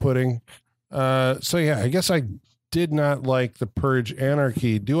off-putting. So, yeah, I guess I did not like The Purge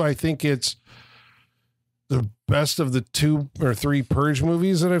Anarchy. Do I think it's the best of the 2 or 3 Purge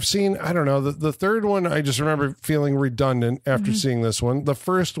movies that I've seen? I don't know. The third one, I just remember feeling redundant after seeing this one. The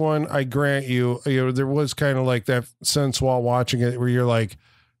first one, I grant you, there was kind of like that sense while watching it where you're like,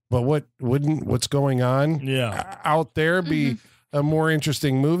 but what's going on out there be a more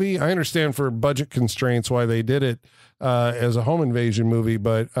interesting movie? I understand for budget constraints why they did it as a home invasion movie,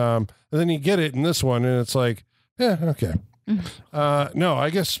 but and then you get it in this one and it's like, yeah, okay. No, I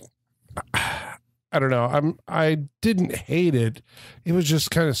guess I don't know. I didn't hate it. It was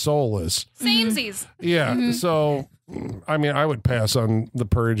just kind of soulless. Samesies. Yeah. So, I mean, I would pass on The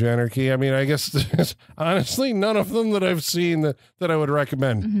Purge Anarchy. I mean, I guess there's honestly none of them that I've seen that I would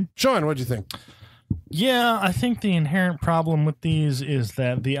recommend. Sean, what'd you think? Yeah, I think the inherent problem with these is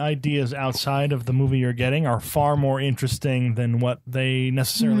that the ideas outside of the movie you're getting are far more interesting than what they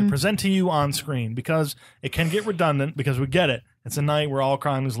necessarily present to you on screen, because it can get redundant because we get it. It's a night where all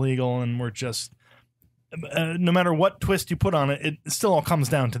crime is legal and we're just... no matter what twist you put on it, it still all comes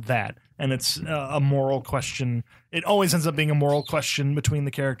down to that. And it's a moral question. It always ends up being a moral question between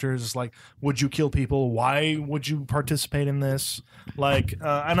the characters. Like, would you kill people? Why would you participate in this? Like,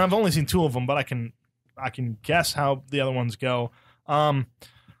 and I've only seen 2 of them, but I can guess how the other ones go. I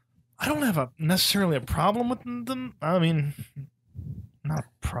don't have necessarily a problem with them. I mean, not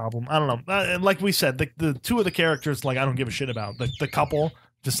a problem. I don't know. Like we said, the 2 of the characters, like, I don't give a shit about. The couple...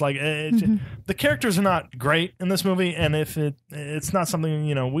 Just like the characters are not great in this movie, and if it's not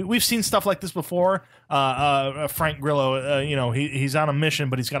something we've seen stuff like this before. Frank Grillo, he's on a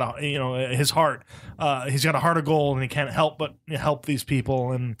mission, but he's got his heart. He's got a heart of gold, and he can't help but help these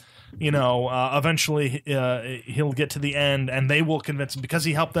people. And eventually he'll get to the end, and they will convince him because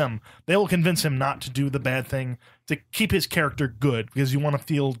he helped them. They will convince him not to do the bad thing, to keep his character good, because you want to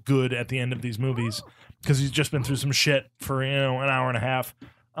feel good at the end of these movies. Because he's just been through some shit for an hour and a half,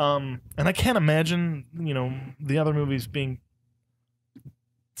 and I can't imagine the other movies being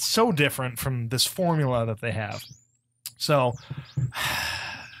so different from this formula that they have. So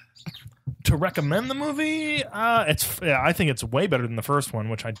to recommend the movie, I think it's way better than the first one,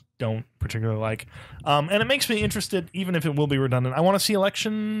 which I don't particularly like, and it makes me interested, even if it will be redundant. I want to see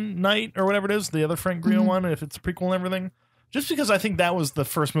Election Night or whatever it is, the other Frank Grillo one, if it's a prequel and everything, just because I think that was the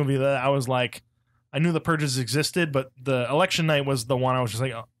first movie that I was like, I knew the Purges existed, but the election night was the one I was just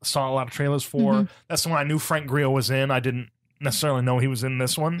like saw a lot of trailers for. That's the one I knew Frank Grillo was in. I didn't necessarily know he was in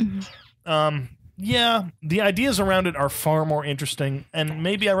this one. Yeah, the ideas around it are far more interesting, and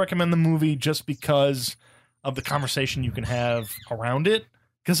maybe I recommend the movie just because of the conversation you can have around it,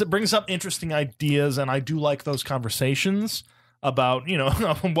 because it brings up interesting ideas, and I do like those conversations about, you know,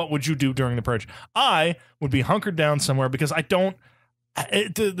 what would you do during the Purge? I would be hunkered down somewhere because I don't.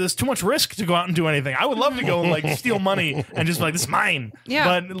 There's too much risk to go out and do anything. I would love to go like steal money and just be like, this is mine. Yeah.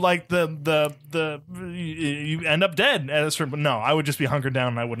 But like you end up dead at a certain. But no, I would just be hunkered down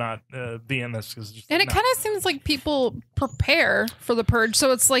and I would not be in this. And it kind of seems like people prepare for the Purge,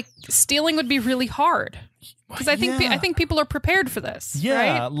 so it's like stealing would be really hard. Because I think people are prepared for this.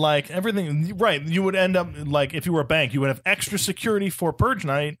 Yeah, right? like everything. Right, you would end up like if you were a bank, you would have extra security for Purge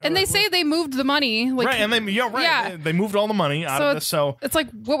night. And they say they moved the money. Like, right, and they moved all the money out of this. So it's like,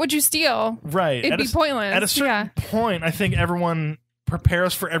 what would you steal? Right, it'd be pointless. At a certain point, I think everyone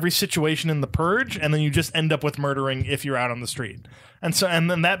prepares for every situation in the Purge, and then you just end up with murdering if you're out on the street. And so,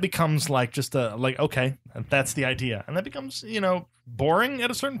 and then that becomes like just okay, that's the idea, and that becomes boring at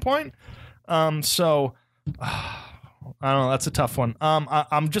a certain point. So. I don't know. That's a tough one. I'm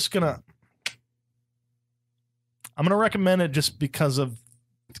gonna recommend it just because of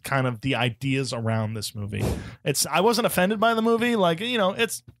kind of the ideas around this movie. I wasn't offended by the movie. Like,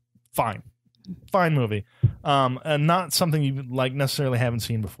 it's fine movie. And not something you like necessarily haven't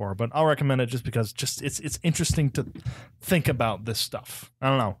seen before, but I'll recommend it just because it's interesting to think about this stuff. I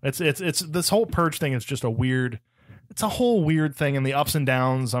don't know. It's this whole Purge thing is just it's a whole weird thing, and the ups and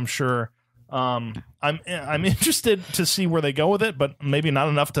downs, I'm sure. I'm interested to see where they go with it, but maybe not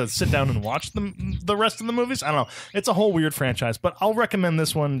enough to sit down and watch the rest of the movies. I don't know. It's a whole weird franchise, but I'll recommend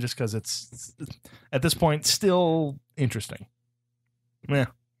this one just because it's at this point still interesting. Yeah,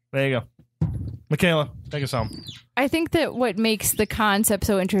 there you go. Michaela, take us home. I think that what makes the concept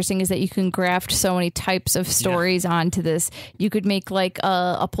so interesting is that you can graft so many types of stories onto this. You could make like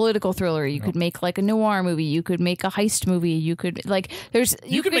a political thriller. You could make like a noir movie. You could make a heist movie. You could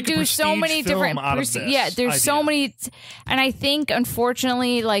you could do so many different. There's so many, and I think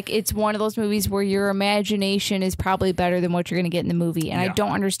unfortunately, like it's one of those movies where your imagination is probably better than what you're going to get in the movie. And I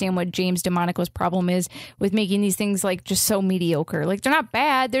don't understand what James DeMonico's problem is with making these things like just so mediocre. Like they're not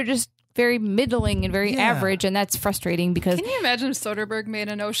bad. They're just very middling and very average, and that's frustrating because can you imagine if Soderbergh made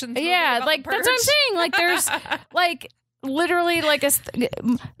an Ocean's movie about like the Purge? that's what I'm saying. Like there's like literally like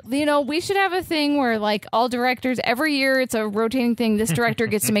we should have a thing where like all directors every year, it's a rotating thing. This director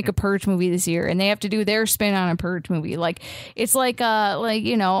gets to make a Purge movie this year, and they have to do their spin on a Purge movie. Like it's like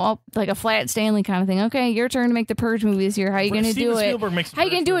a Flat Stanley kind of thing. Okay, your turn to make the Purge movie this year. How are you going to do it? How are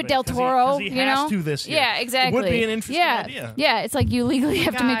you going to do it, Del Toro? He has to this year. Yeah, exactly. It would be an interesting idea. Yeah, it's like you legally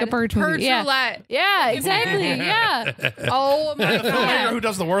have to make a Purge movie. Purge roulette. Yeah, exactly. Yeah. Oh my the filmmaker who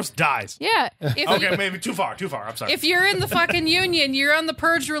does the worst dies. Yeah. Okay, maybe too far. I'm sorry. If you're in the fucking union, you're on the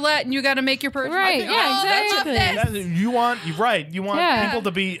Purge roulette, and you got to make your Purge. Right? Exactly. You want people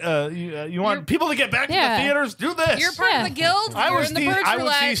to be. You want people to get back to the theaters. Do this. You're part of the guild. I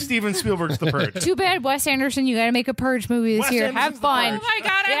would see Steven Spielberg's The Purge. Too bad, Wes Anderson. You got to make a Purge movie this year. Have fun. Oh my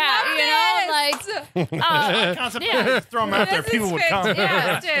god! I love concept. Throw them out there. People would come.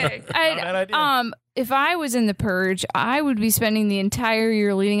 If I was in the Purge, I would be spending the entire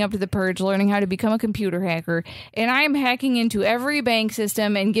year leading up to the Purge learning how to become a computer hacker. And I am hacking into every bank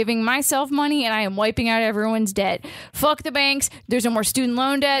system and giving myself money, and I am wiping out everyone's debt. Fuck the banks. There's no more student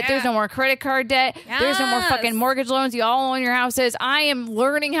loan debt. There's no more credit card debt. There's no more fucking mortgage loans. You all own your houses. I am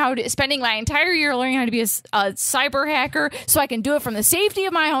spending my entire year learning how to be a cyber hacker so I can do it from the safety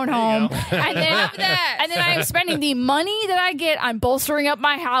of my own home. And then I am spending the money that I get on bolstering up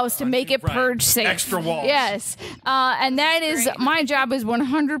my house to make it Purge safe. Extra walls. Yes. And that is my job is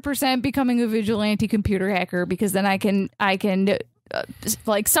 100% becoming a vigilante computer hacker, because then I can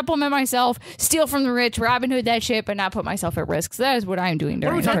like supplement myself, steal from the rich, Robin Hood that shit, but not put myself at risk. So that is what I'm doing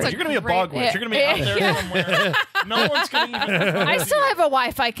during You're going to be a bog witch. You're going to be out there somewhere. No one's going to even... I still have a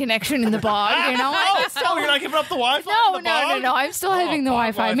Wi-Fi connection in the bog, you know? You're not giving up the Wi-Fi No. I'm still having the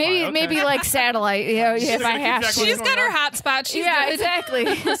Wi-Fi. Maybe like satellite, if I have to. She's got her hotspot.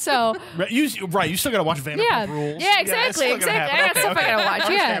 Exactly. So... You still got to watch Vanderpump Rules. Yeah, exactly. I got stuff I got to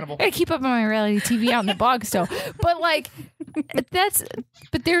watch. Yeah. I got to keep up on my reality TV out in the bog still. But like...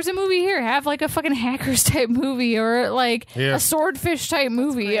 But there's a movie here. Have like a fucking hackers type movie, or like a swordfish type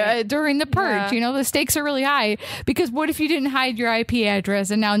movie during the Purge. Yeah. The stakes are really high, because what if you didn't hide your IP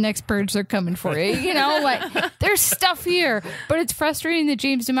address and now next Purge they're coming for you? Like there's stuff here, but it's frustrating that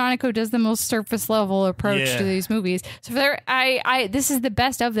James DeMonico does the most surface level approach to these movies. So this is the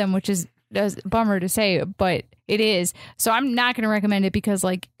best of them, which is bummer to say, but it is. So I'm not going to recommend it because,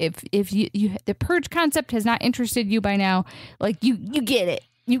 like, if you the Purge concept has not interested you by now, like you get it.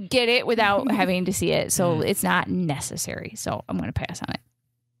 You get it without having to see it. So it's not necessary. So I'm going to pass on it.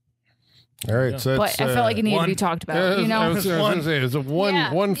 All right, so but I felt like it needed to be talked about. I was going to say it's a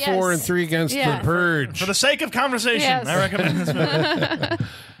 1, 4, and 3 against the Purge. For the sake of conversation, I recommend this movie.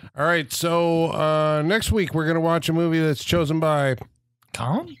 All right, so next week we're going to watch a movie that's chosen by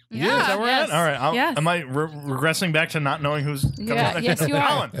Colin? Yeah. Is that where we're at? All right. Am I regressing back to not knowing who's coming up? Yes, you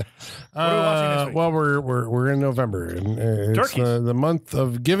are. Colin, what are we watching next week? Well, we're in November, and it's the month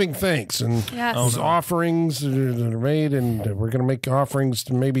of giving thanks, and these offerings that are made, and we're going to make offerings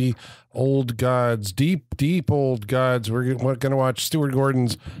to maybe old gods, deep old gods. We're going to watch Stuart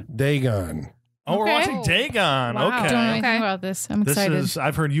Gordon's Dagon. Oh, we're watching Dagon. Wow. Okay. I don't know anything about this. I'm excited.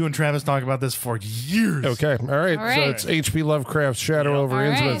 I've heard you and Travis talk about this for years. Okay. All right. So it's H.P. Lovecraft's Shadow over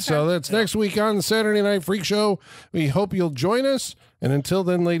Innsmouth. Right. So that's next week on the Saturday Night Freak Show. We hope you'll join us. And until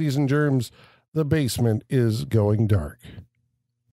then, ladies and germs, the basement is going dark.